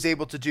what he was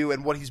able to do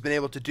and what he's been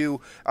able to do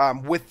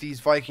with these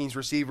Vikings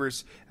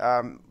receivers.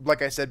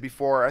 Like I said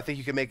before, I think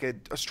you can make a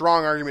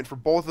strong argument for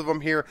both of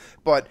them here.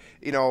 But,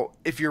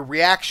 if you're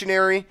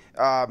reactionary,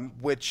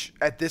 which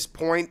at this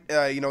point,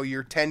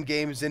 you're 10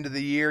 games into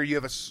the year, you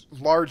have a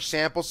large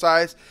sample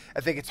size,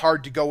 I think it's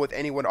hard to go with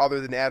anyone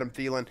other than Adam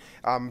Thielen.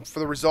 For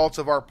the results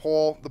of our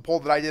poll, the poll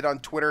that I did on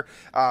Twitter,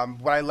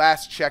 when I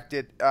last checked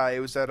it,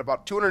 it was at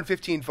about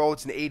 215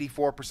 votes, and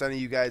 84% of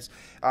you guys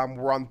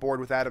were on board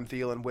with Adam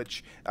Thielen,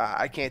 which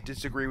I can't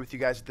disagree with you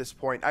guys at this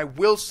point. I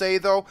will say,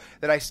 though,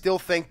 that I still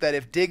think that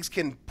if Diggs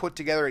can put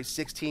together a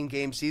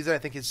 16-game season, I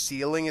think his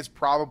ceiling is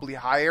probably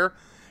higher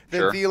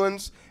than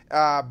Thielen's.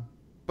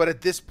 But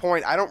at this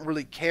point, I don't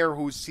really care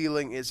whose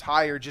ceiling is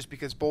higher just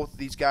because both of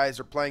these guys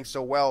are playing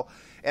so well.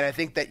 And I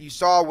think that you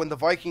saw when the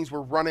Vikings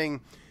were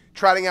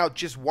trotting out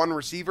just one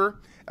receiver,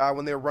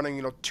 when they were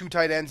running 2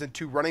 tight ends and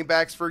 2 running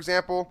backs, for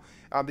example.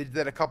 They did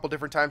that a couple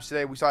different times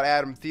today. We saw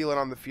Adam Thielen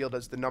on the field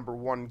as the number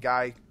 1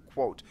 guy,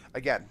 quote.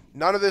 Again,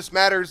 none of this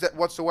matters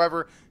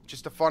whatsoever,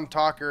 just a fun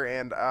talker.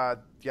 And,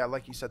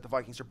 like you said, the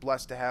Vikings are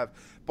blessed to have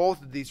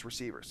both of these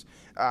receivers.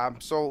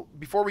 So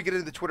before we get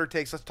into the Twitter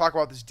takes, let's talk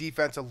about this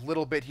defense a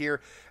little bit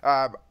here.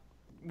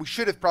 We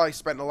should have probably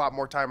spent a lot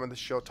more time on this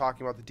show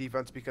talking about the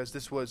defense because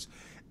this was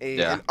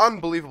an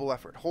unbelievable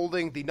effort.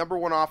 Holding the number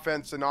 1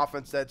 offense, an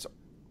offense that's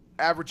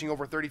averaging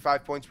over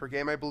 35 points per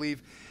game, I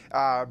believe,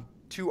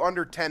 to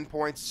under 10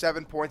 points,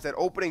 7 points. That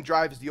opening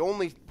drive is the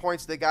only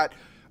points they got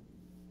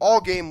all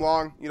game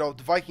long.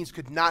 The Vikings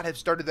could not have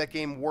started that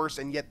game worse,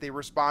 and yet they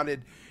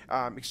responded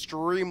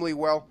extremely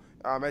well.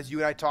 As you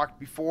and I talked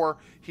before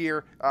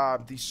here,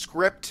 the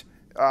script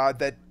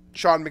that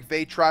Sean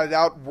McVay trotted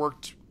out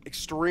worked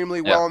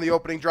extremely well on the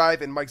opening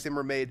drive, and Mike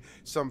Zimmer made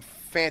some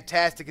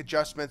fantastic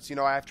adjustments.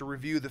 I have to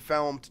review the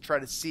film to try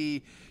to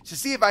see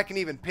if I can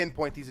even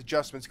pinpoint these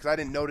adjustments because I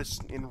didn't notice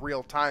in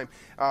real time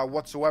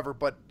whatsoever.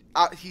 But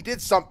he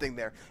did something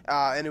there,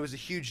 and it was a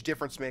huge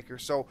difference maker.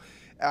 So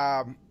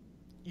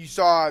you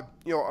saw,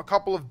 a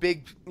couple of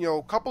big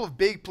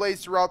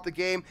plays throughout the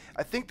game.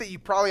 I think that you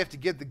probably have to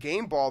give the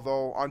game ball,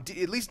 though,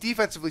 at least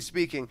defensively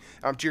speaking,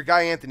 to your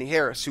guy Anthony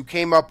Harris, who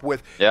came up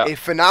with a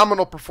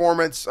phenomenal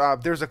performance.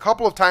 There's a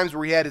couple of times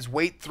where he had his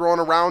weight thrown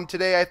around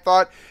today, I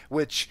thought,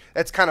 which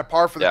that's kind of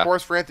par for the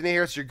course for Anthony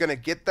Harris. You're going to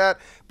get that.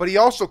 But he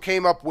also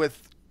came up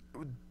with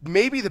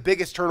maybe the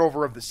biggest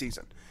turnover of the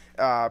season.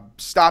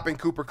 Stopping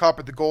Cooper Kupp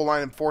at the goal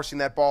line and forcing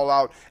that ball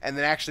out and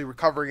then actually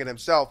recovering it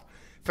himself.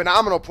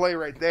 Phenomenal play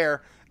right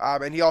there.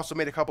 And he also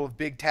made a couple of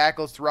big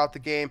tackles throughout the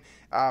game.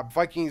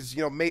 Vikings,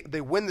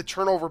 they win the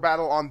turnover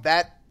battle on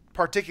that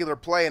particular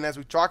play. And as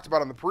we talked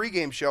about on the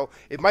pregame show,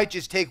 it might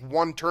just take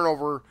one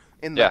turnover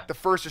in the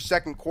first or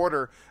second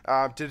quarter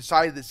to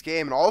decide this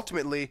game. And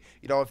ultimately,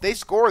 if they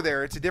score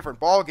there, it's a different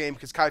ball game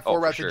because Kai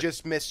Forbath had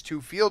just missed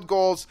 2 field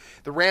goals.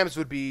 The Rams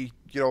would be,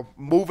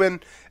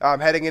 moving,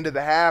 heading into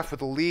the half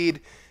with a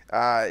lead.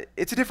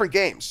 It's a different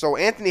game. So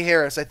Anthony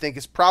Harris, I think,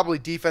 is probably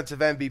defensive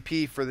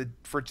MVP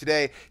for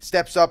today.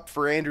 Steps up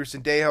for Andrew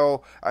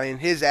Sendejo in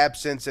his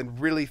absence and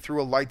really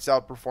threw a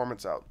lights-out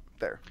performance out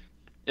there.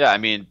 Yeah, I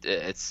mean,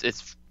 I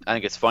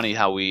think it's funny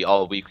how we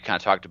all week kind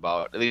of talked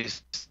about, at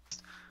least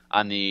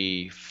on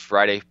the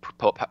Friday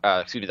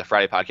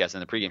podcast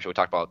and the pregame show, we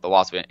talked about the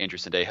loss of Andrew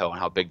Sendejo and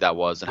how big that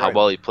was and how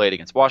well he played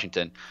against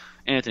Washington.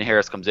 Anthony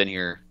Harris comes in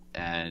here,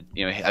 and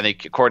I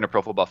think according to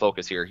Pro Football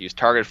Focus here, he was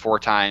targeted 4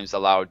 times,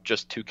 allowed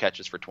just 2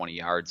 catches for 20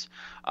 yards.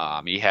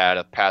 He had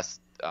a pass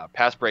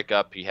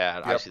breakup. He had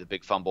obviously the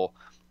big fumble,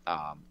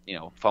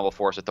 fumble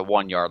force at the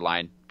 1-yard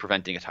line,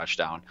 preventing a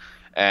touchdown.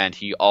 And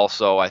he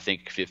also, I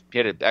think,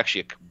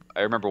 I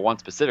remember one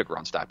specific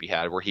run stop he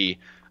had where he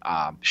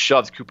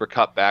shoved Cooper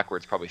Kupp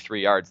backwards probably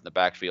 3 yards in the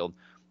backfield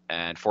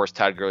and forced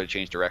Todd Gurley to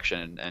change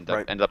direction and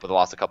ended up with a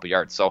loss a couple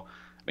yards. So,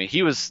 I mean,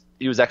 he was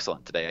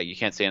excellent today. You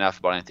can't say enough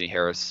about Anthony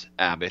Harris.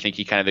 But I think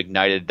he kind of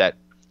ignited that,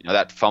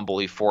 that fumble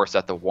he forced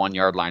at the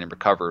 1-yard line and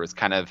recover. It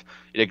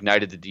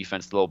ignited the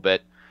defense a little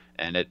bit,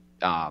 and it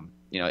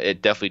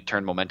definitely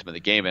turned momentum of the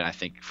game. And I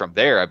think from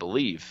there, I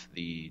believe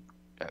the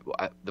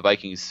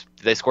Vikings,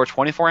 did they score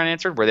 24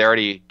 unanswered? Were they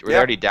already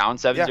down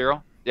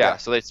 7-0? Yeah,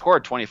 so they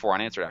scored 24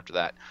 unanswered after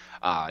that.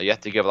 You have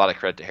to give a lot of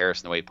credit to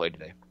Harris in the way he played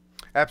today.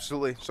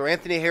 Absolutely. So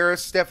Anthony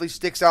Harris definitely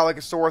sticks out like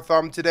a sore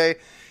thumb today.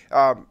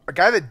 A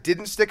guy that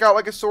didn't stick out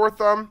like a sore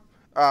thumb,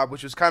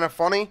 which was kind of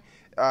funny,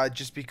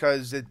 just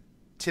because it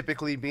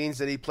typically means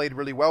that he played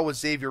really well, was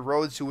Xavier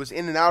Rhodes, who was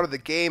in and out of the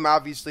game,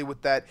 obviously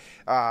with that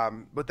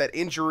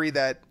injury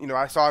that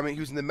I saw him. He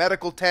was in the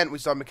medical tent. We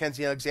saw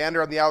Mackenzie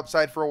Alexander on the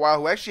outside for a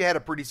while, who actually had a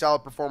pretty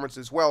solid performance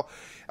as well.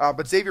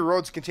 But Xavier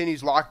Rhodes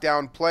continues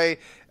lockdown play.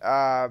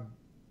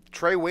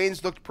 Trey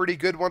Waynes looked pretty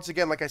good once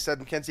again. Like I said,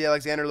 Mackenzie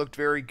Alexander looked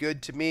very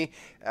good to me.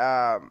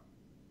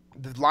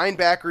 The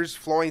linebackers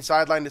flowing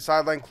sideline to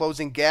sideline,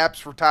 closing gaps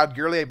for Todd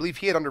Gurley. I believe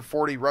he had under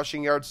 40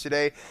 rushing yards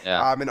today,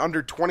 and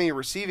under 20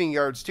 receiving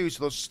yards too.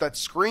 So that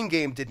screen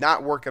game did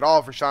not work at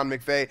all for Sean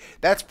McVay.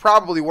 That's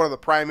probably one of the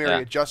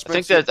primary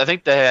adjustments. I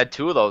think they had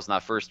 2 of those in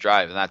that first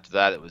drive, and after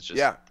that it was just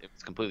it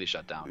was completely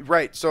shut down.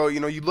 Right. So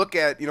you look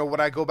at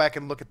when I go back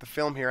and look at the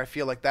film here, I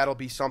feel like that'll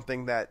be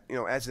something that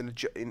as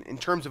in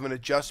terms of an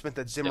adjustment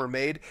that Zimmer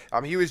made.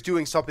 He was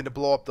doing something to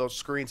blow up those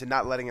screens and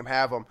not letting him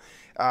have them.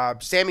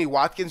 Sammy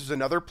Watkins was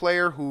another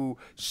player who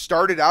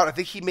started out, I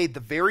think he made the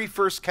very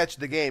first catch of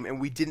the game, and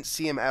we didn't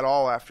see him at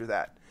all after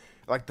that.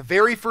 Like the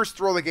very first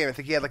throw of the game, I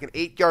think he had like an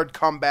 8-yard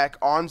comeback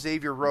on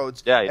Xavier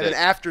Rhodes. Yeah, then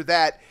after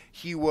that,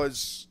 he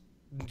was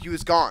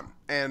gone.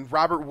 And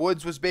Robert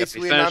Woods was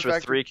basically he finished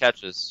with 3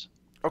 catches.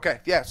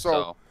 Okay, yeah,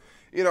 so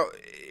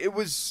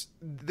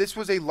this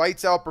was a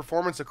lights out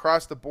performance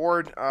across the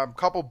board.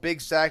 Couple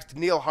big sacks.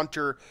 Danielle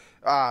Hunter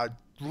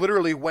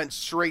literally went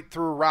straight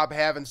through Rob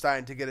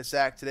Havenstein to get a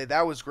sack today.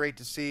 That was great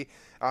to see.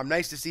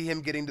 Nice to see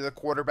him getting to the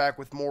quarterback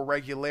with more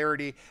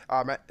regularity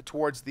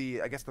towards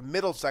the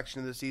middle section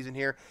of the season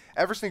here.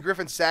 Everson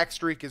Griffin's sack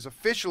streak is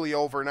officially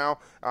over now.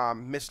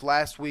 Missed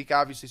last week,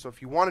 obviously, so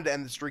if you wanted to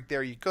end the streak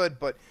there, you could,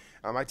 but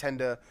I tend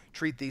to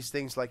treat these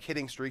things like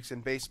hitting streaks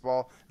in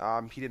baseball.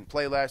 He didn't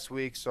play last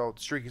week, so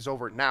the streak is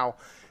over now.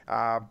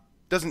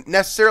 Doesn't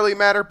necessarily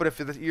matter, but if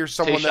you're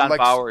someone that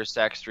likes... Tayshaun Bauer's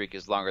sack streak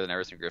is longer than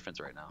Everson Griffin's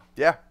right now.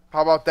 Yeah,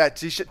 how about that?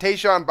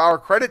 Tayshaun Bauer,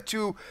 credit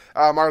to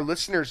our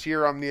listeners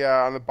here on the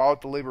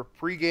About the Labor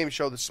pregame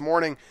show this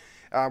morning.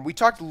 We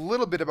talked a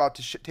little bit about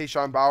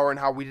Tayshaun Bauer and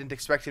how we didn't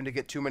expect him to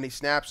get too many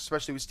snaps,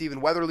 especially with Stephen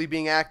Weatherly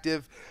being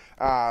active.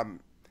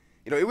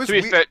 It was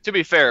to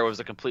be fair, it was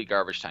a complete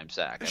garbage time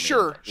sack.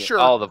 Sure.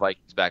 All the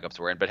Vikings backups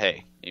were in, but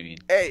hey,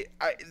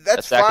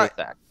 that's fine.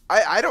 Sack.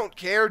 I don't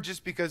care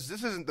just because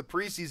this isn't the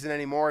preseason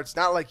anymore. It's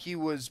not like he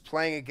was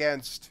playing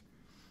against,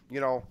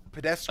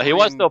 pedestrian. He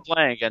was still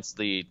playing against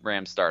the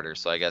Rams starters,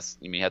 so I guess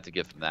you may have to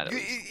give him that.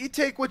 You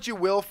take what you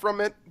will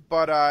from it,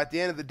 but at the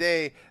end of the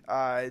day,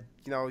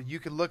 you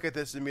could look at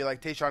this and be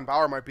like, Tayshaun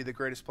Bauer might be the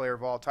greatest player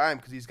of all time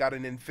because he's got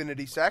an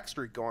infinity sack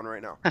streak going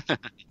right now.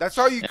 That's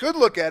how you could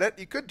look at it.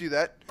 You could do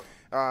that.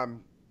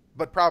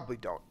 But probably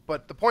don't.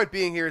 But the point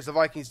being here is the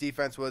Vikings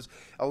defense was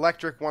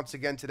electric once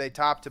again today,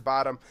 top to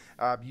bottom.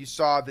 You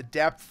saw the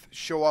depth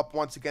show up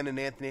once again in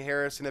Anthony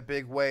Harris in a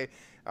big way.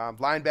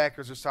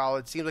 Linebackers are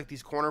solid. Seems like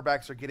these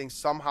cornerbacks are getting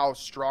somehow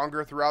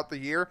stronger throughout the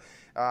year.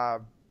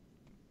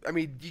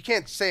 You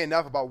can't say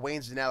enough about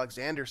Waynes and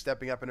Alexander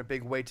stepping up in a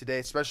big way today,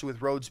 especially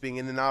with Rhodes being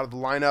in and out of the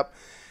lineup.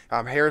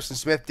 Harrison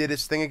Smith did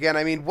his thing again.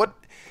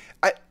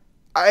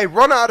 I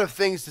run out of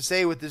things to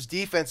say with this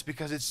defense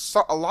because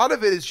a lot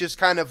of it is just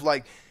kind of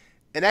like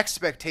an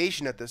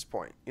expectation at this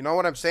point. You know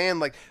what I'm saying?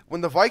 Like when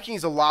the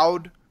Vikings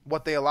allowed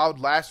what they allowed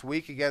last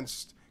week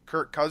against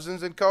Kirk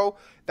Cousins and co.,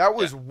 that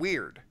was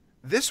weird.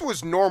 This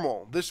was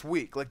normal this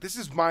week. Like this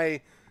is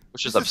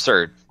which is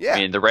absurd.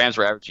 Yeah. The Rams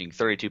were averaging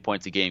 32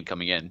 points a game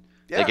coming in.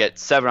 Yeah. They get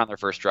 7 on their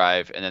first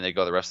drive, and then they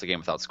go the rest of the game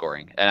without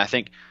scoring. And I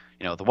think,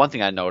 the one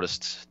thing I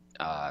noticed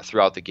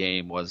throughout the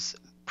game was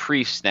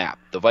pre-snap,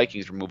 the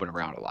Vikings were moving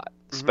around a lot,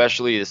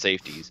 especially the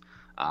safeties.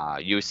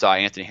 You saw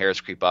Anthony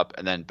Harris creep up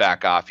and then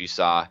back off. You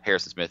saw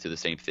Harrison Smith do the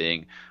same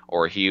thing,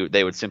 or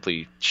they would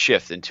simply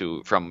shift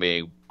from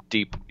a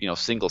deep,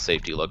 single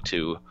safety look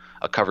to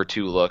a cover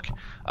 2 look.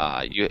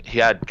 He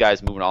had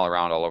guys moving all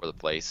around all over the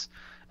place.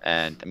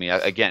 And, I mean,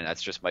 again,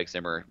 that's just Mike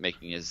Zimmer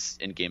making his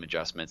in-game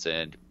adjustments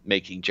and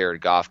making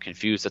Jared Goff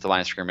confused at the line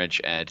of scrimmage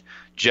and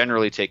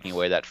generally taking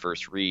away that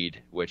first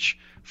read, which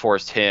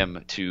forced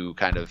him to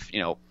kind of,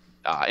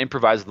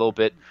 improvise a little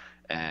bit.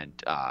 And,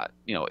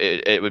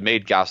 it would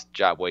made Goff's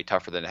job way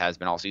tougher than it has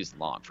been all season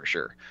long, for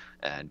sure.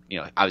 And,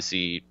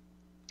 obviously,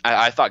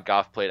 I thought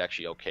Goff played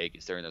actually okay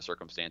considering the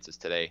circumstances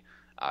today.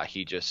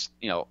 He just,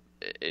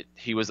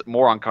 he was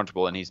more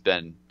uncomfortable than he's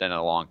been in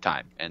a long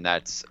time. And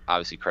that's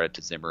obviously credit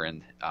to Zimmer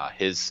and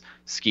his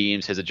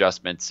schemes, his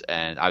adjustments,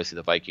 and obviously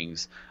the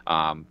Vikings,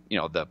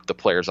 the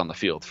players on the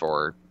field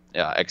for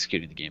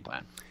executing the game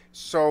plan.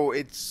 So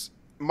it's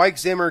Mike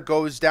Zimmer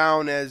goes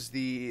down as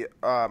the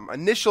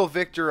initial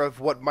victor of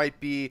what might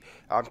be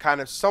kind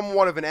of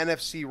somewhat of an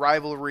NFC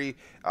rivalry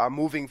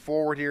moving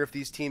forward here if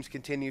these teams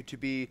continue to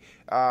be,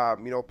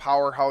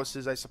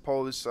 powerhouses, I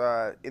suppose,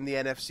 in the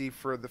NFC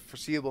for the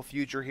foreseeable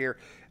future here.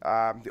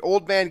 The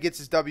old man gets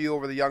his W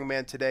over the young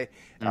man today.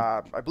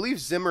 I believe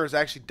Zimmer is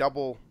actually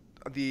double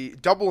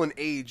in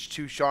age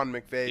to Sean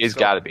McVay. He's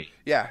got to be.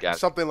 Yeah,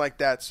 something like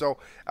that. So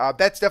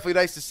that's definitely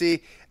nice to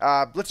see.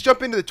 Let's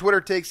jump into the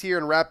Twitter takes here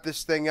and wrap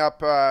this thing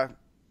up.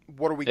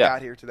 What do we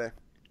got here today?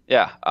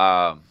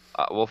 Yeah,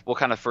 we'll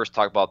kind of first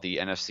talk about the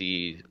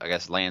NFC, I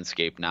guess,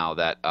 landscape now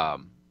that,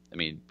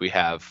 we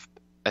have,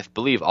 I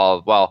believe,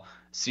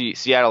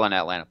 Seattle and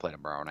Atlanta play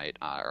tomorrow night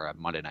or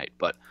Monday night.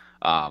 But,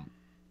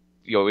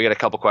 we got a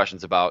couple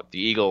questions about the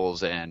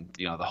Eagles and,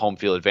 the home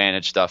field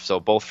advantage stuff. So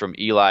both from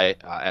Eli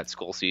at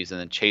School Season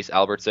and Chase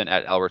Albertson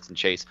at Albertson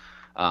Chase.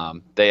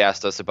 They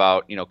asked us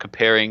about,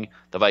 comparing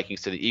the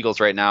Vikings to the Eagles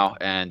right now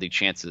and the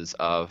chances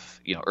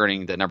of,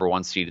 earning the number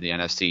 1 seed in the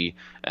NFC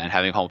and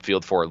having home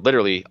field for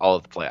literally all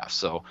of the playoffs.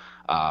 So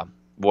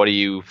what do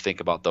you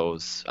think about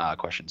those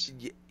questions?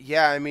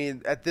 Yeah, I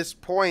mean, at this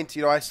point,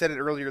 I said it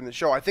earlier in the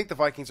show, I think the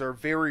Vikings are a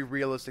very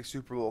realistic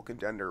Super Bowl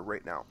contender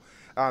right now.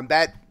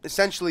 That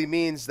essentially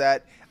means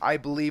that I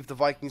believe the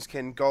Vikings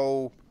can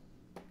go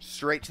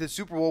straight to the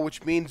Super Bowl,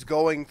 which means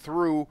going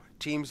through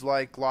teams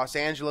like Los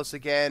Angeles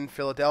again,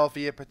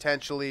 Philadelphia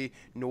potentially,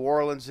 New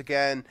Orleans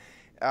again.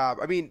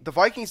 The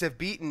Vikings have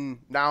beaten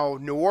now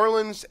New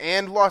Orleans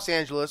and Los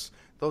Angeles.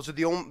 Those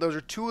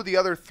are two of the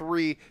other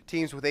 3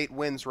 teams with 8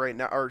 wins right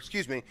now,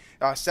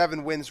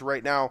 7 wins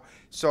right now.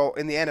 So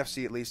in the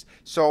NFC at least.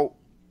 So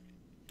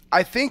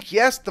I think,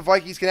 yes, the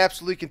Vikings can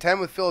absolutely contend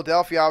with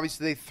Philadelphia.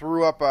 Obviously, they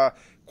threw up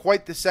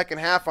quite the second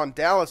half on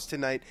Dallas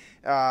tonight,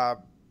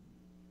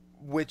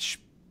 which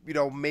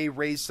may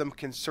raise some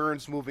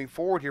concerns moving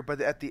forward here.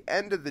 But at the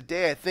end of the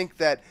day, I think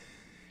that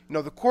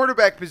the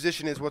quarterback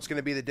position is what's going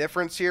to be the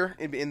difference here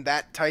in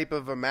that type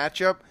of a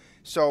matchup.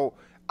 So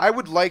I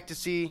would like to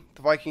see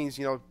the Vikings,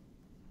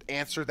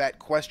 answer that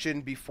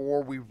question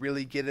before we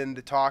really get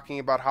into talking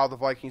about how the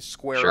Vikings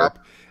square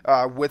up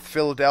with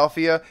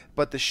Philadelphia.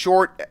 But the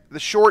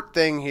short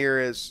thing here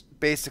is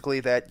basically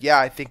that,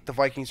 I think the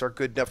Vikings are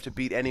good enough to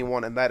beat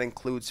anyone, and that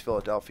includes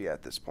Philadelphia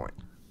at this point.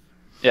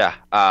 Yeah,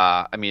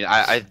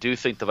 I do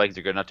think the Vikings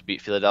are good enough to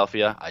beat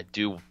Philadelphia. I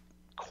do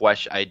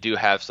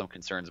have some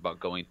concerns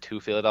about going to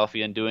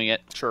Philadelphia and doing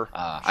it. Sure.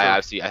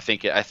 I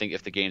think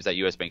if the game's at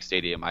US Bank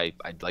Stadium,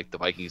 I'd like the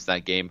Vikings in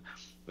that game.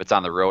 If it's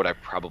on the road, I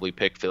probably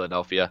pick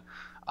Philadelphia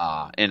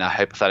in a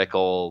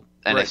hypothetical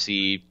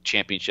NFC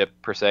championship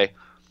per se.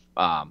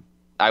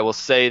 I will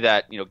say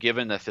that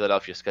given the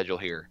Philadelphia schedule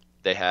here,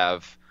 they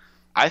have.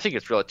 I think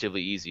it's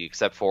relatively easy,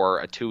 except for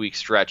a 2-week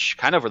stretch,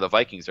 kind of where the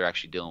Vikings are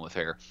actually dealing with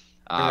here,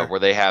 where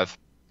they have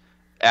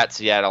at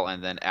Seattle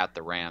and then at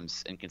the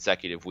Rams in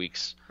consecutive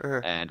weeks.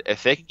 And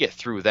if they can get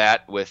through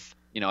that with,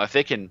 if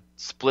they can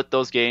split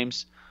those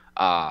games,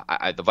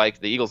 the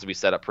Eagles will be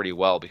set up pretty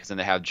well because then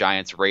they have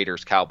Giants,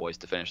 Raiders, Cowboys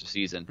to finish the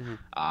season.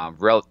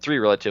 3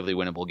 relatively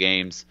winnable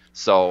games.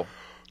 So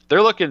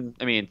they're looking,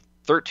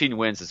 13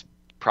 wins is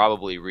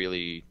probably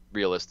really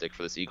realistic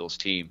for this Eagles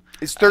team.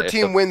 Is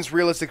 13 wins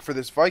realistic for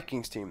this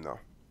Vikings team though?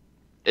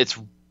 It's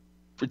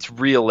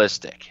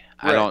realistic.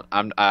 Right.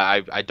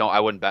 I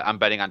wouldn't bet. I'm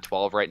betting on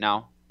 12 right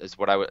now. Is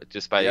what I would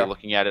just by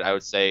looking at it. I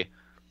would say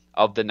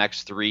of the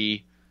next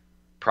 3,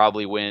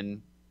 probably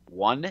win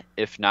 1,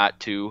 if not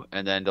 2,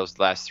 and then those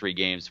last 3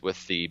 games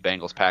with the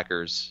Bengals,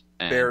 Packers,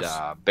 and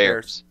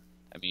Bears.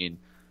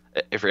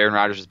 If Aaron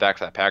Rodgers is back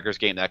for that Packers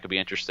game, that could be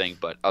interesting.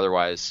 But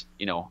otherwise,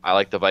 I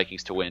like the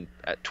Vikings to win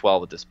at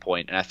 12 at this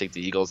point, and I think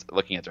the Eagles,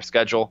 looking at their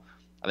schedule,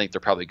 I think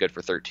they're probably good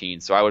for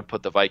 13. So I would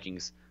put the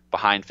Vikings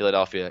behind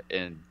Philadelphia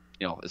in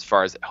as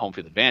far as home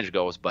field advantage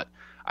goes. But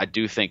I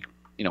do think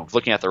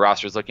looking at the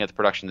rosters, looking at the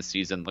production this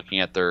season,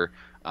 looking at their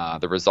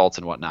the results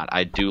and whatnot,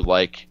 I do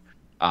like.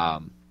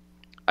 I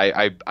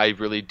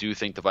really do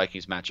think the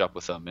Vikings match up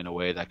with them in a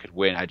way that could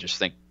win. I just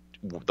think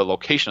the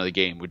location of the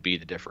game would be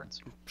the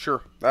difference.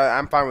 Sure.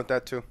 I'm fine with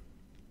that too.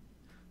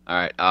 All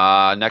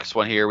right. Next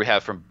one here we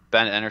have from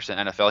Ben Anderson,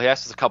 NFL. He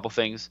asked us a couple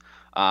things.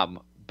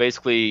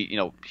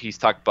 Basically, he's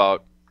talked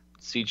about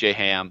C.J.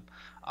 Ham,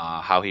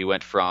 how he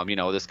went from,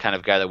 this kind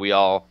of guy that we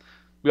all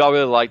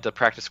really liked, the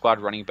practice squad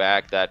running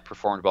back that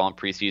performed well in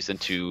preseason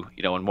to,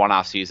 in one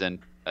off season,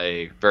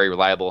 a very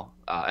reliable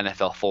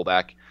NFL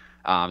fullback.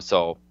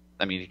 So,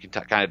 you can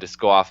kind of just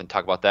go off and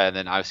talk about that. And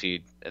then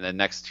obviously,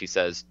 next he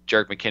says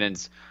Jerick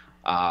McKinnon's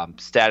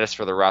status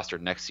for the roster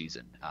next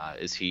season.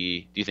 Do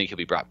you think he'll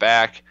be brought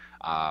back?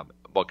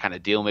 What kind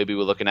of deal maybe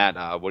we're looking at?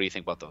 What do you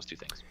think about those two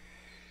things?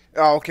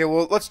 Okay,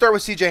 well, let's start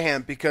with C.J.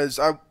 Ham because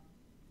I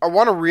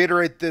want to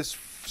reiterate this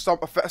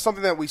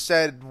something that we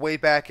said way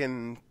back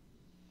in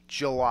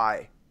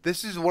July.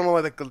 This is one of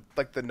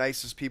like the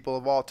nicest people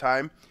of all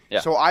time. Yeah.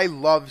 So I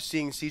love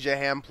seeing C.J.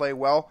 Ham play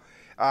well.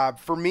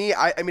 For me,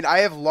 I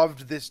have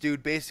loved this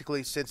dude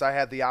basically since I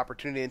had the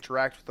opportunity to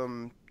interact with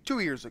him 2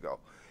 years ago.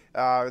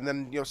 And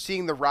then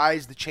seeing the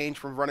rise, the change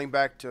from running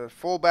back to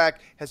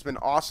fullback has been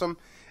awesome.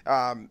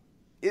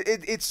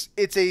 It's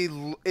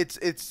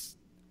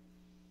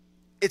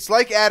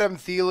like Adam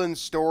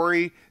Thielen's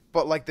story,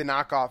 but like the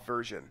knockoff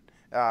version,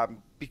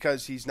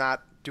 because he's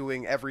not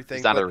doing everything.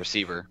 He's not a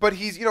receiver, but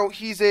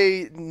he's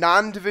a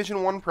non-Division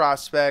I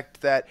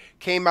prospect that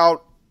came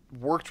out,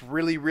 worked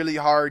really, really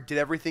hard, did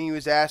everything he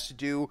was asked to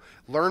do,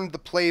 learned the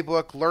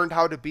playbook, learned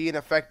how to be an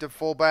effective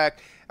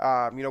fullback.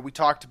 We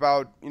talked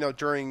about,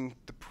 during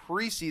the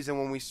preseason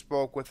when we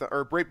spoke with,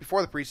 or right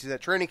before the preseason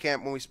at training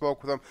camp when we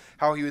spoke with him,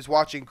 how he was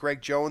watching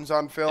Greg Jones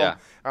on film,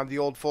 the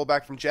old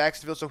fullback from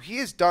Jacksonville. So he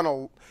has done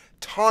a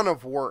ton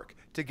of work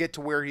to get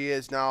to where he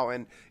is now,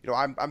 and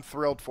I'm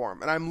thrilled for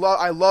him, and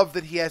I love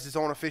that he has his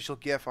own official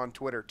GIF on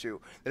Twitter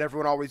too. That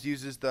everyone always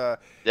uses that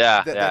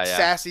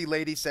sassy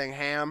lady saying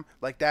ham,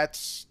 like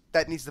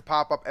that needs to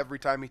pop up every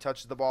time he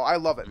touches the ball. I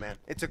love it, man.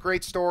 It's a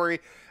great story.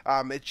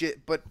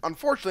 But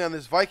unfortunately on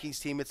this Vikings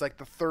team, it's like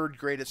the third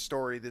greatest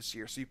story this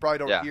year. So you probably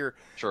don't hear,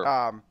 sure.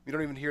 You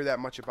don't even hear that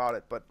much about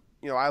it. But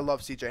I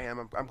love C.J.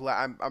 Ham. I'm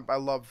glad. I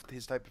love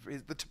his type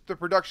of the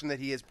production that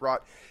he has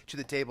brought to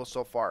the table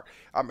so far.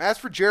 As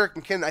for Jerick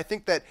McKinnon, I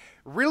think that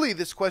really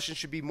this question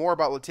should be more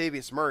about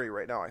Latavius Murray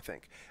right now. I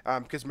think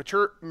because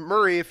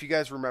Murray, if you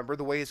guys remember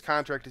the way his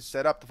contract is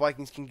set up, the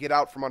Vikings can get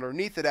out from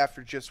underneath it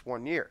after just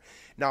 1 year.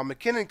 Now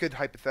McKinnon could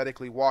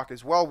hypothetically walk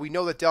as well. We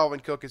know that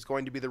Dalvin Cook is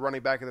going to be the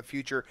running back of the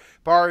future,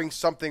 barring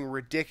something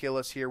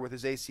ridiculous here with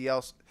his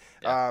ACL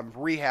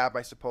rehab,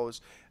 I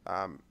suppose.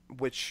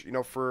 Which,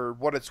 for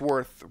what it's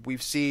worth,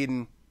 we've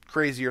seen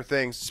crazier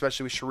things,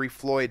 especially with Sharif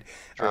Floyd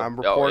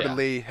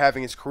reportedly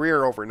having his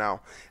career over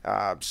now.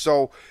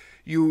 So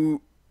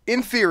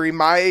in theory,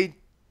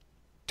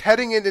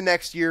 heading into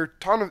next year,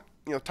 tons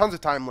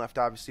of time left,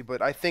 obviously,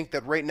 but I think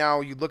that right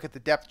now you look at the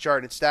depth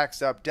chart and it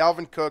stacks up.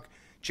 Dalvin Cook,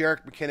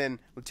 Jerick McKinnon,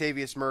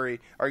 Latavius Murray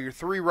are your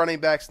three running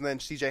backs, and then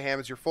C.J. Ham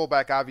is your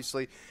fullback,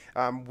 obviously.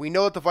 We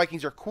know that the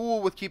Vikings are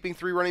cool with keeping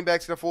three running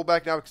backs and a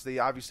fullback now because they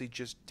obviously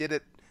just did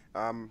it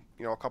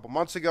a couple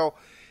months ago.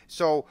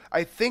 So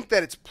I think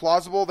that it's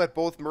plausible that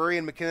both Murray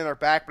and McKinnon are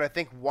back, but I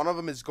think one of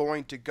them is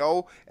going to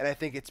go, and I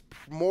think it's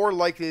more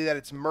likely that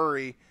it's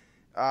Murray,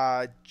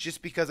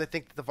 just because I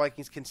think that the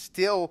Vikings can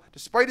still,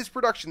 despite his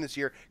production this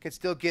year, can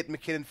still get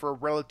McKinnon for a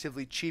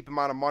relatively cheap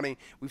amount of money.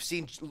 We've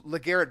seen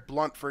LeGarrette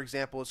Blount, for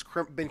example, has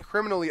been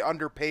criminally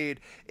underpaid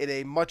in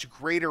a much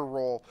greater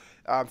role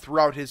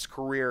throughout his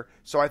career.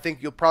 So I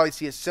think you'll probably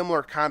see a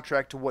similar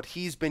contract to what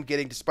he's been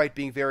getting, despite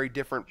being very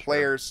different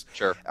players.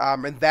 Sure.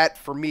 And that,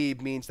 for me,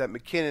 means that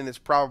McKinnon is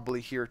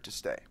probably here to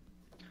stay.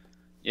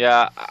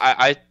 Yeah,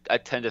 I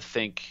tend to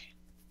think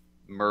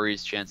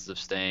Murray's chances of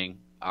staying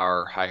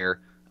are higher.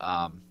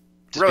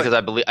 Because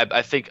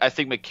I think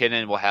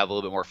McKinnon will have a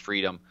little bit more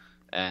freedom,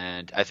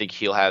 and I think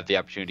he'll have the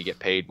opportunity to get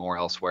paid more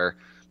elsewhere.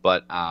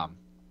 But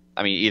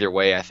either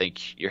way, I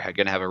think you're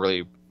going to have a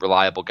really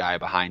reliable guy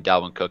behind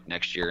Dalvin Cook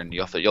next year, and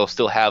you'll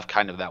still have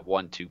kind of that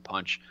 1-2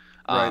 punch.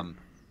 Right.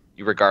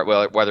 You regard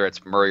whether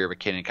it's Murray or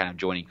McKinnon kind of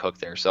joining Cook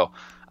there. So,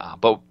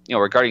 but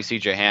regarding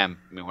C.J. Ham,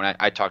 when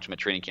I talked to him at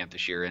training camp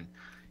this year, and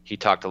he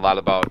talked a lot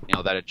about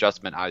that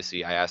adjustment.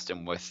 Obviously, I asked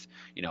him with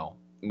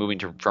moving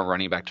from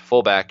running back to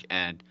fullback,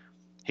 and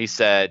he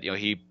said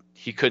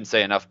he couldn't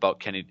say enough about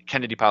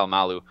Kennedy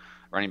Palomalu,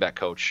 running back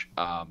coach.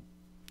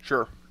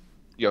 Sure.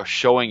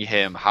 Showing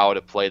him how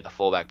to play the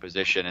fullback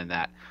position, and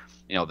that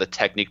the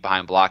technique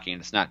behind blocking.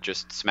 It's not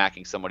just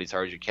smacking somebody as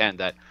hard as you can.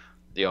 That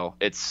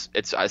it's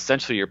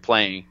essentially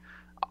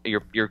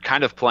you're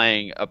kind of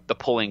playing the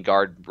pulling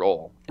guard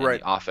role in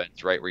the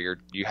offense, right? Where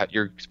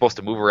you're supposed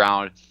to move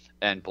around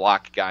and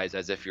block guys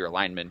as if you're a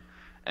lineman.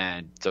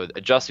 And so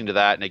adjusting to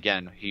that, and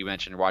again, he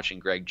mentioned watching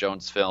Greg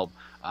Jones' film.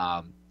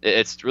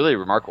 It's really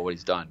remarkable what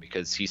he's done,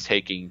 because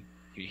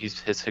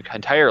his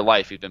entire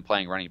life he's been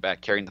playing running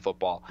back, carrying the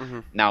football. Mm-hmm.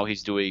 Now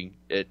he's doing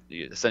it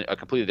a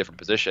completely different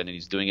position, and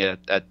he's doing it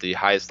at the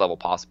highest level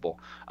possible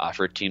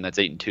for a team that's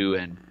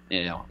 8-2 and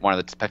one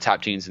of the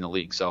top teams in the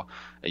league. So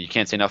you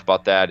can't say enough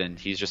about that, and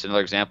he's just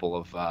another example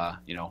of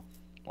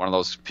one of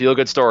those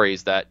feel-good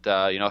stories that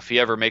if he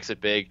ever makes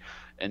it big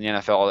in the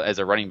NFL as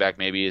a running back,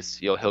 maybe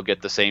he'll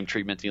get the same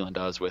treatment Thielen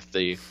does with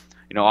the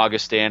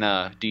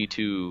Augustana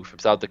D2 from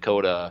South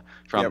Dakota,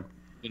 from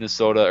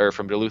Minnesota, or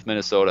from Duluth,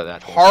 Minnesota.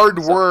 That hard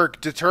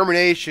work,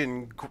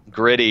 determination,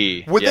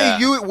 gritty. Would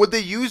they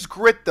use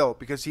grit though?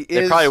 Because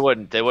they probably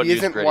wouldn't. They wouldn't. He use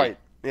isn't gritty. white.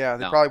 Yeah,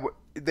 they probably would.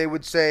 They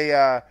would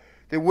say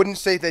they wouldn't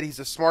say that he's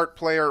a smart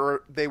player,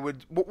 or they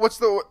would.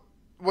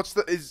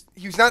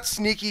 He's not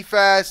sneaky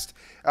fast.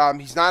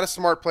 He's not a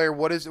smart player.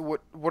 What is it? What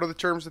are the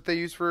terms that they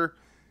use for?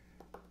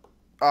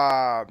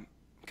 Goddamn,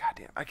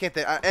 I can't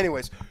think.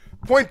 Anyways.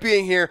 Point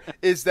being here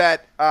is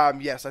that,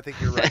 yes, I think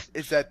you're right,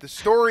 is that the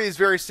story is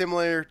very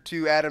similar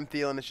to Adam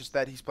Thielen. It's just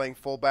that he's playing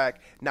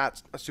fullback,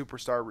 not a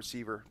superstar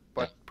receiver.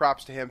 But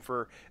props to him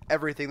for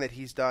everything that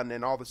he's done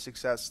and all the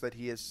success that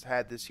he has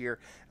had this year.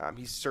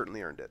 He's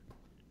certainly earned it.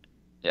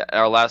 Yeah,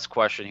 our last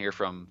question here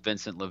from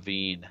Vincent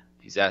Levine.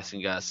 He's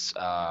asking us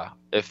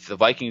if the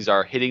Vikings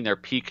are hitting their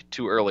peak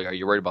too early. Are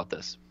you worried about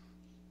this?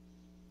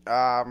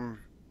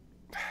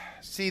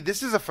 See,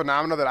 this is a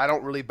phenomenon that I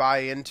don't really buy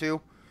into.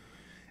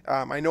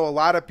 I know a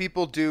lot of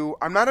people do.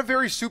 I'm not a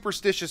very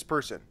superstitious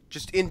person,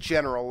 just in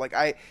general.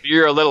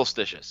 You're a little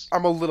stitious.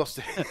 I'm a little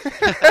stitious.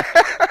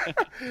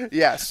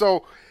 Yeah.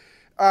 So,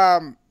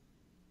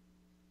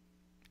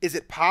 is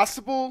it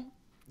possible?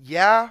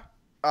 Yeah.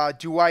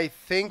 Do I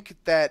think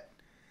that?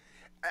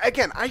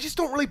 Again, I just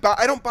don't really buy.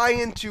 I don't buy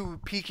into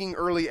peaking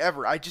early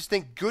ever. I just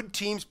think good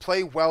teams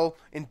play well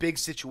in big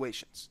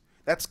situations.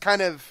 That's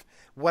kind of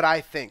what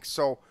I think.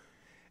 So.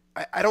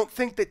 I don't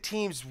think that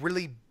teams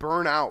really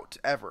burn out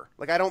ever.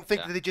 I don't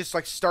think that they just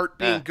start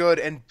being good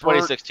and burn.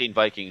 2016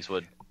 Vikings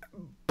would.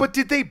 But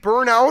did they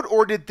burn out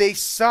or did they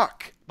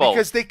suck? Both.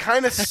 Because they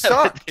kind of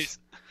sucked.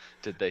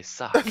 Did they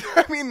suck?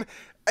 I mean,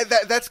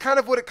 that's kind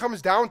of what it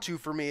comes down to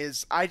for me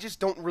is I just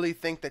don't really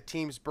think that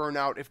teams burn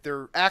out if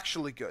they're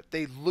actually good.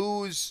 They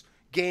lose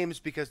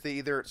games because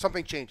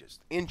something changes,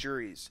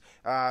 injuries,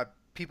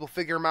 people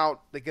figure them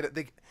out. They get it.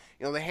 They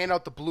hand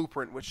out the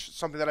blueprint, which is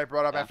something that I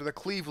brought up after the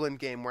Cleveland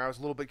game where I was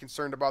a little bit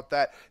concerned about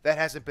that. That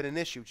hasn't been an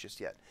issue just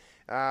yet.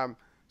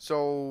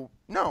 So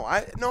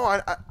I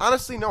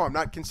honestly, no, I'm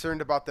not concerned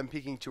about them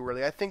peaking too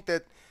early. I think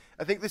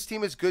this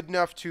team is good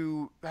enough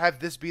to have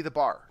this be the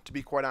bar, to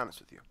be quite honest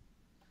with you.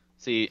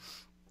 See,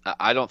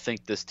 I don't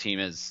think this team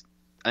is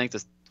 – I think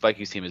this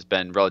Vikings team has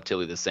been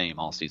relatively the same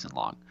all season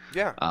long.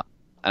 Yeah.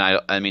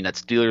 And I mean, that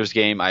Steelers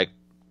game,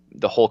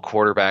 the whole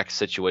quarterback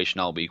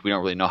situation all week, we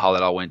don't really know how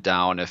that all went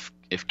down, if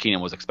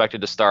Keenum was expected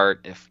to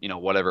start, if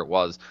whatever it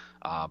was.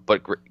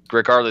 But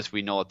regardless,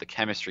 we know that the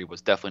chemistry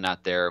was definitely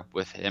not there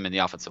with him in the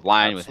offensive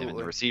line, with him in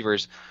the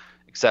receivers,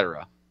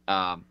 etc.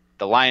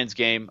 The Lions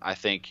game, I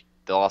think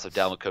the loss of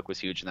Dalvin Cook was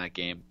huge in that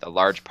game. A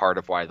large part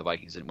of why the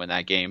Vikings didn't win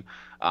that game.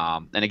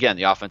 And again,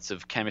 the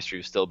offensive chemistry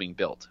was still being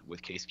built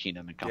with Case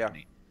Keenum and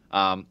company.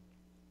 Yeah.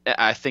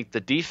 I think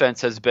the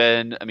defense has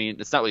been. I mean,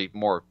 it's not really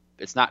more.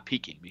 It's not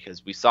peaking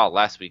because we saw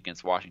last week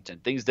against Washington,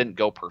 things didn't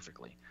go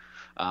perfectly.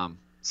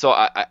 So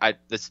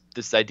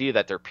this idea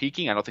that they're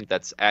peaking, I don't think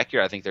that's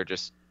accurate. I think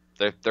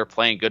they're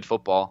playing good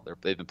football.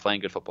 They've been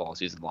playing good football all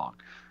season long,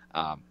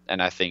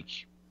 and I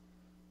think,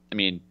 I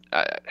mean,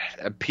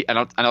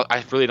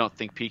 I really don't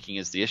think peaking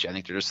is the issue. I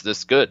think they're just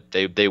this good.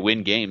 They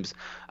win games,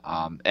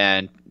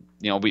 and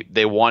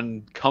they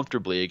won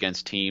comfortably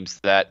against teams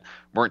that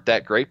weren't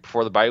that great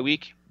before the bye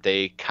week.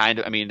 They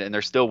and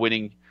they're still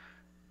winning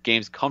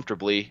games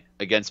comfortably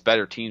against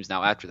better teams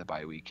now after the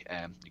bye week,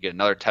 and you get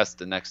another test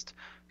the next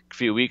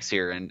few weeks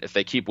here, and if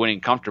they keep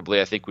winning comfortably,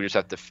 I think we just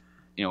have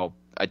to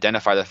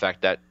identify the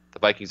fact that the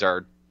Vikings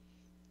are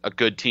a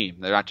good team.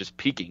 They're not just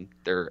peaking,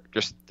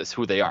 that's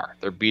who they are.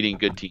 They're beating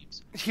good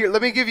teams. Here,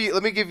 let me give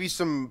you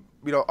some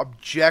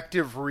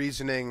objective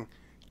reasoning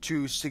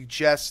to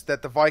suggest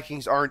that the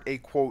Vikings aren't a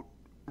quote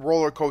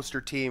roller coaster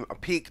team, a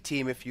peak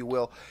team, if you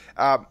will.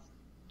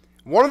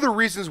 One of the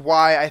reasons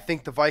why I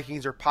think the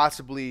Vikings are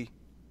possibly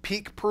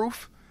peak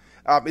proof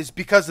is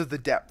because of the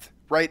depth,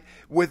 right?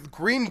 With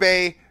Green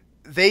Bay,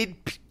 they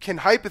can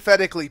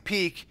hypothetically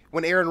peak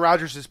when Aaron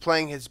Rodgers is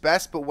playing his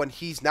best, but when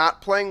he's not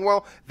playing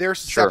well, they're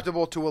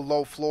susceptible to a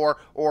low floor,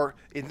 or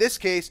in this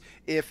case,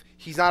 if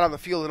he's not on the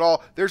field at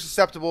all, they're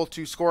susceptible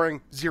to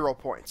scoring 0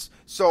 points.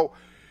 So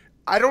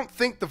I don't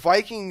think the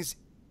Vikings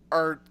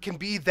can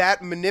be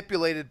that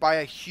manipulated by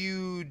a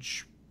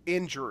huge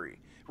injury,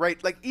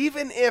 right?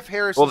 Even if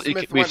Harrison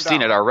Smith we've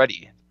seen it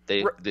already.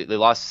 They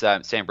lost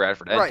Sam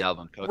Bradford and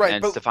Dalvin Cook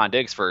and Stephon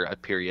Diggs for a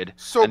period,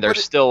 and they're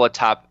still a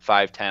top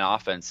 5-10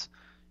 offense.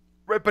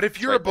 Right, but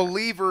if you're a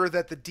believer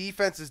that the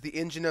defense is the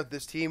engine of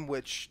this team,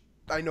 which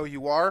I know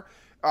you are,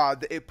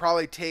 it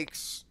probably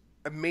takes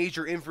a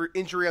major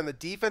injury on the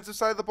defensive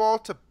side of the ball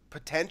to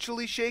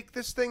potentially shake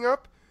this thing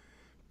up.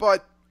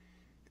 But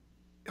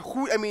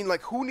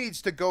who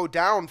needs to go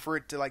down for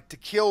it to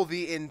kill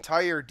the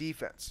entire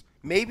defense?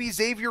 Maybe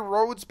Xavier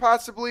Rhodes,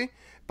 possibly.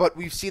 But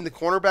we've seen the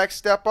cornerback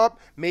step up.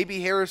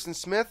 Maybe Harrison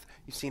Smith.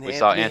 You've seen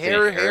Anthony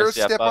Harris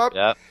step up.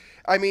 Yeah.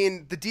 I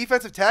mean, the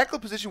defensive tackle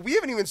position, we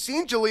haven't even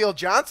seen Jaleel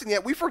Johnson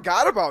yet. We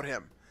forgot about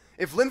him.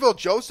 If Linval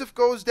Joseph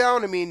goes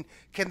down, I mean,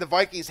 can the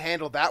Vikings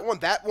handle that one?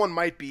 That one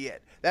might be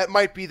it. That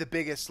might be the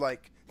biggest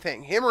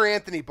thing. Him or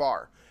Anthony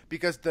Barr,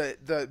 because I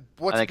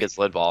think it's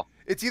Linval.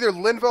 It's either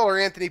Linval or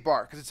Anthony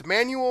Barr, because it's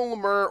Emmanuel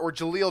Lemur or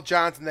Jaleel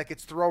Johnson that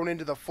gets thrown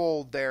into the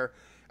fold there.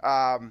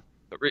 I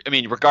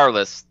mean,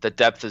 regardless, the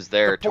depth is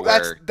there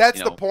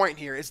that's the point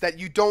here, is that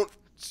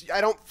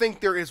I don't think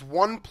there is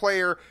one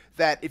player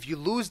that if you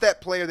lose that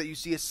player that you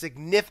see a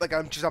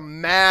significant, just a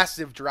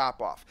massive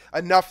drop off,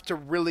 enough to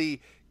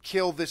really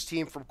kill this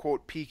team from,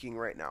 quote, peaking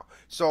right now.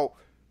 So,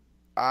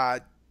 I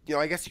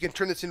guess you can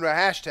turn this into a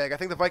hashtag. I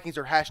think the Vikings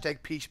are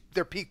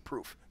they're peak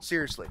proof,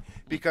 seriously,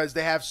 because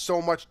they have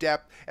so much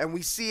depth, and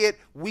we see it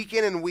week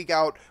in and week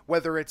out,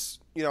 whether it's,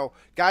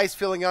 guys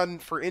filling in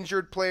for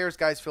injured players,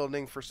 guys filling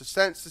in for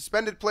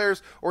suspended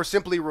players, or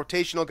simply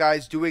rotational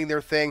guys doing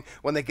their thing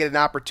when they get an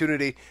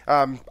opportunity,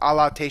 a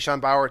la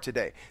Tayshaun Bauer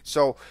today.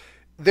 So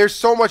there's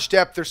so much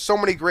depth, there's so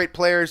many great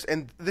players,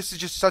 and this is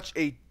just such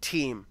a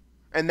team.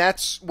 And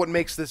that's what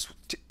makes this,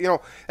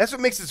 that's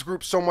what makes this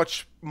group so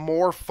much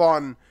more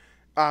fun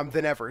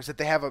than ever, is that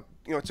they have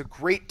it's a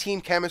great team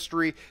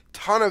chemistry,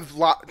 ton of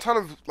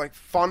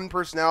fun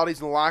personalities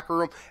in the locker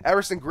room.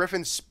 Everson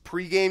Griffin's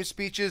pregame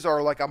speeches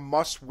are like a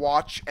must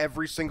watch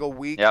every single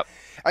week. Yep.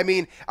 I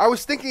mean, I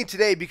was thinking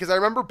today, because I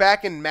remember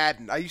back in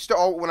Madden, I used to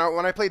when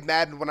I played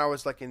Madden when I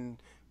was in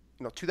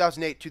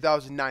 2008,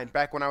 2009,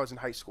 back when I was in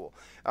high school.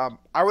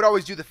 I would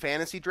always do the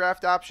fantasy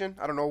draft option.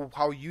 I don't know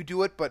how you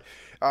do it, but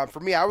for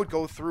me, I would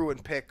go through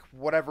and pick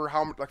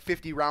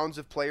 50 rounds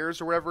of players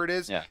or whatever it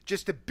is,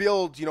 just to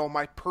build,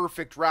 my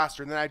perfect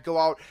roster. And then I'd go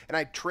out and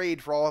I'd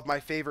trade for all of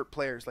my favorite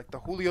players, like the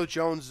Julio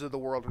Joneses of the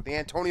world, or the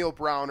Antonio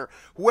Brown, or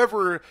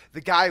whoever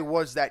the guy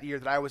was that year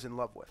that I was in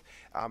love with.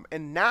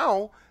 And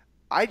now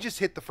I just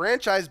hit the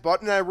franchise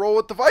button and I roll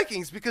with the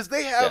Vikings, because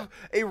they have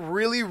a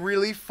really,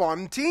 really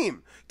fun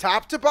team.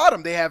 Top to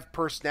bottom, they have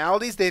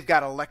personalities. They've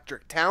got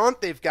electric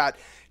talent. They've got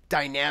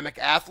dynamic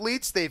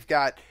athletes. They've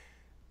got,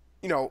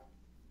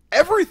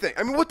 everything.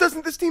 I mean, what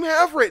doesn't this team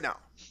have right now?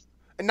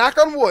 And knock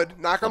on wood.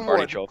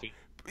 Lombardi Trophy.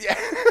 Yeah.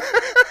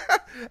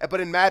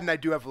 But in Madden, I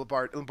do have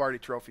a Lombardi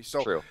Trophy.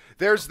 So True.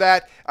 There's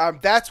that.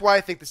 That's why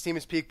I think this team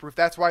is peak proof.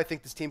 That's why I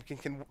think this team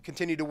can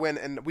continue to win.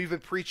 And we've been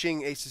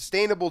preaching a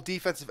sustainable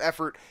defensive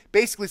effort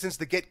basically since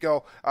the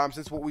get-go,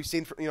 since what we've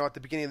seen at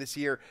the beginning of this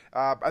year.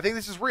 I think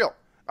this is real.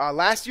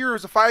 Last year it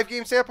was a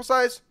 5-game sample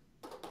size.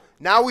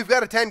 Now we've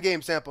got a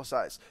 10-game sample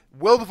size.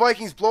 Will the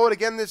Vikings blow it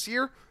again this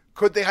year?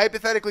 Could they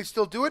hypothetically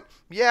still do it?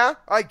 Yeah,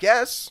 I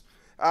guess.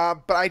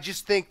 But I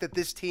just think that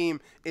this team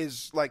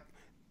is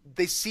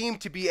they seem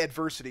to be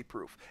adversity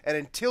proof. And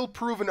until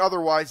proven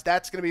otherwise,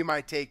 that's going to be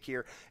my take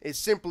here, is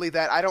simply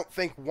that I don't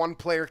think one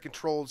player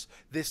controls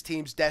this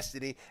team's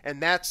destiny.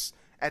 And that's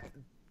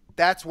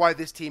why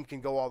this team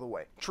can go all the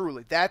way.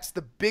 Truly. That's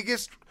the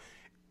biggest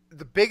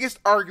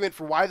argument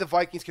for why the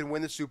Vikings can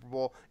win the Super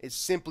Bowl, is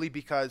simply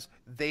because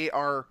they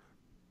are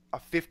a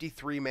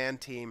 53-man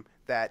team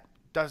that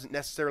doesn't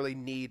necessarily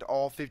need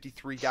all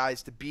 53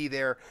 guys to be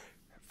there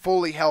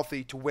fully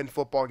healthy to win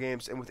football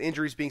games. And with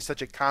injuries being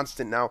such a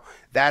constant now,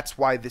 that's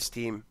why this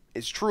team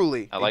is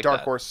truly a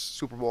dark horse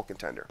Super Bowl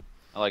contender.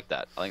 I like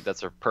that. I think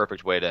that's a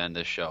perfect way to end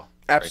this show.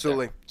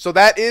 Absolutely. Right, so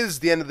that is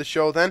the end of the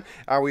show then.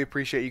 We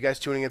appreciate you guys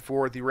tuning in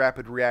for the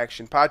Rapid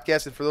Reaction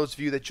podcast. And for those of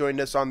you that joined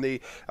us on the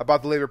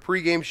About the Labor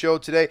pregame show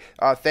today,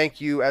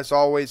 thank you as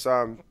always.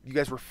 You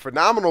guys were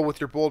phenomenal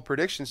with your bold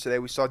predictions today.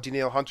 We saw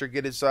Danielle Hunter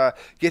get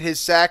his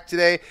sack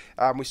today.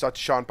 We saw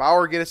Tayshaun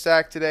Bauer get a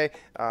sack today.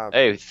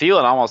 Hey,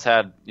 Thielen almost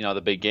had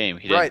the big game.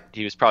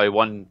 He was probably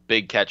one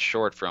big catch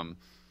short from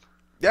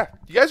you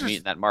guys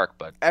meeting that mark.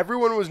 But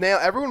everyone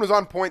was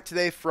on point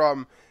today,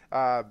 from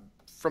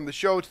the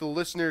show to the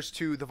listeners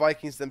to the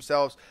Vikings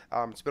themselves.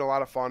 It's been a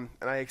lot of fun,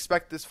 and I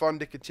expect this fun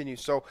to continue.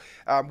 So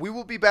we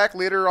will be back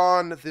later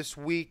on this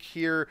week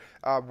here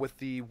with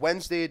the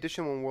Wednesday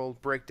edition, when we'll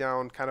break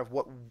down kind of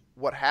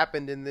what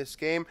happened in this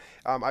game.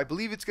 I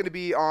believe it's going to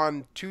be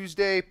on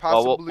Tuesday,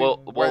 possibly.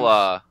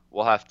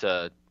 We'll have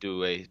to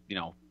do a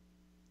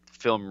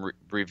film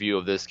review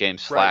of this game / a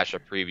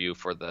preview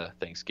for the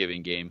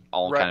Thanksgiving game,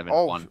 all kind of in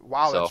one.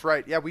 Wow, that's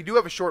right. Yeah, we do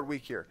have a short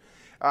week here.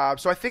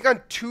 So I think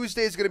on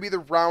Tuesday is going to be the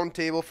round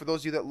table for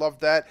those of you that love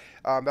that.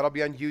 That'll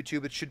be on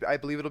YouTube. I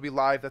believe it'll be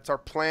live. That's our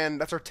plan.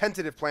 That's our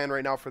tentative plan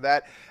right now for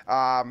that.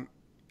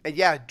 And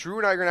yeah, Drew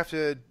and I are going to have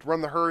to run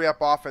the hurry-up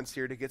offense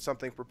here to get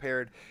something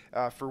prepared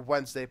for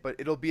Wednesday. But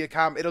it'll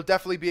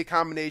definitely be a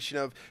combination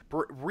of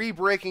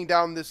re-breaking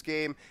down this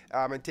game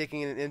and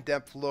taking an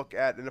in-depth look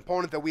at an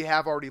opponent that we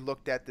have already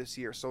looked at this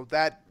year. So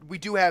that we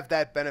do have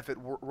that benefit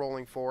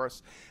rolling for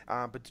us.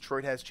 But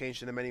Detroit has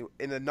changed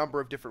in a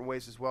number of different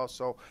ways as well.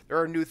 So there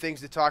are new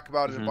things to talk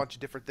about and a bunch of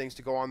different things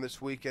to go on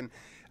this week. And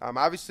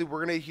obviously,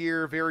 we're going to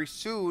hear very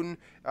soon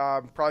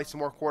probably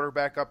some more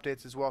quarterback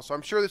updates as well. So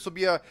I'm sure this will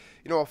be a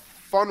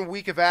fun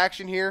week of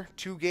action here.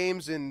 2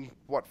 games in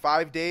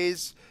 5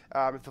 days.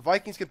 If the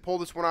Vikings can pull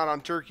this one out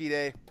on Turkey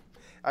Day,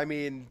 I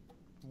mean,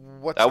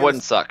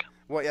 wouldn't suck.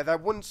 Well, yeah,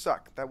 that wouldn't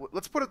suck.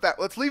 Let's put it that.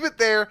 Let's leave it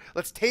there.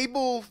 Let's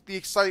table the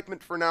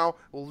excitement for now.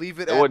 We'll leave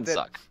it. It wouldn't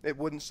suck. It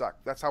wouldn't suck.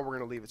 That's how we're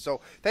going to leave it.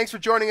 So thanks for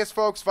joining us,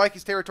 folks.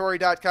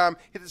 VikingsTerritory.com.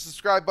 Hit the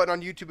subscribe button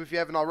on YouTube if you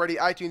haven't already.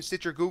 iTunes,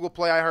 Stitcher, Google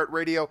Play,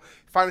 iHeartRadio.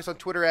 Find us on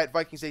Twitter at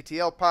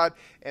VikingsATLPod,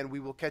 and we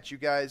will catch you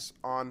guys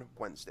on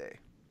Wednesday.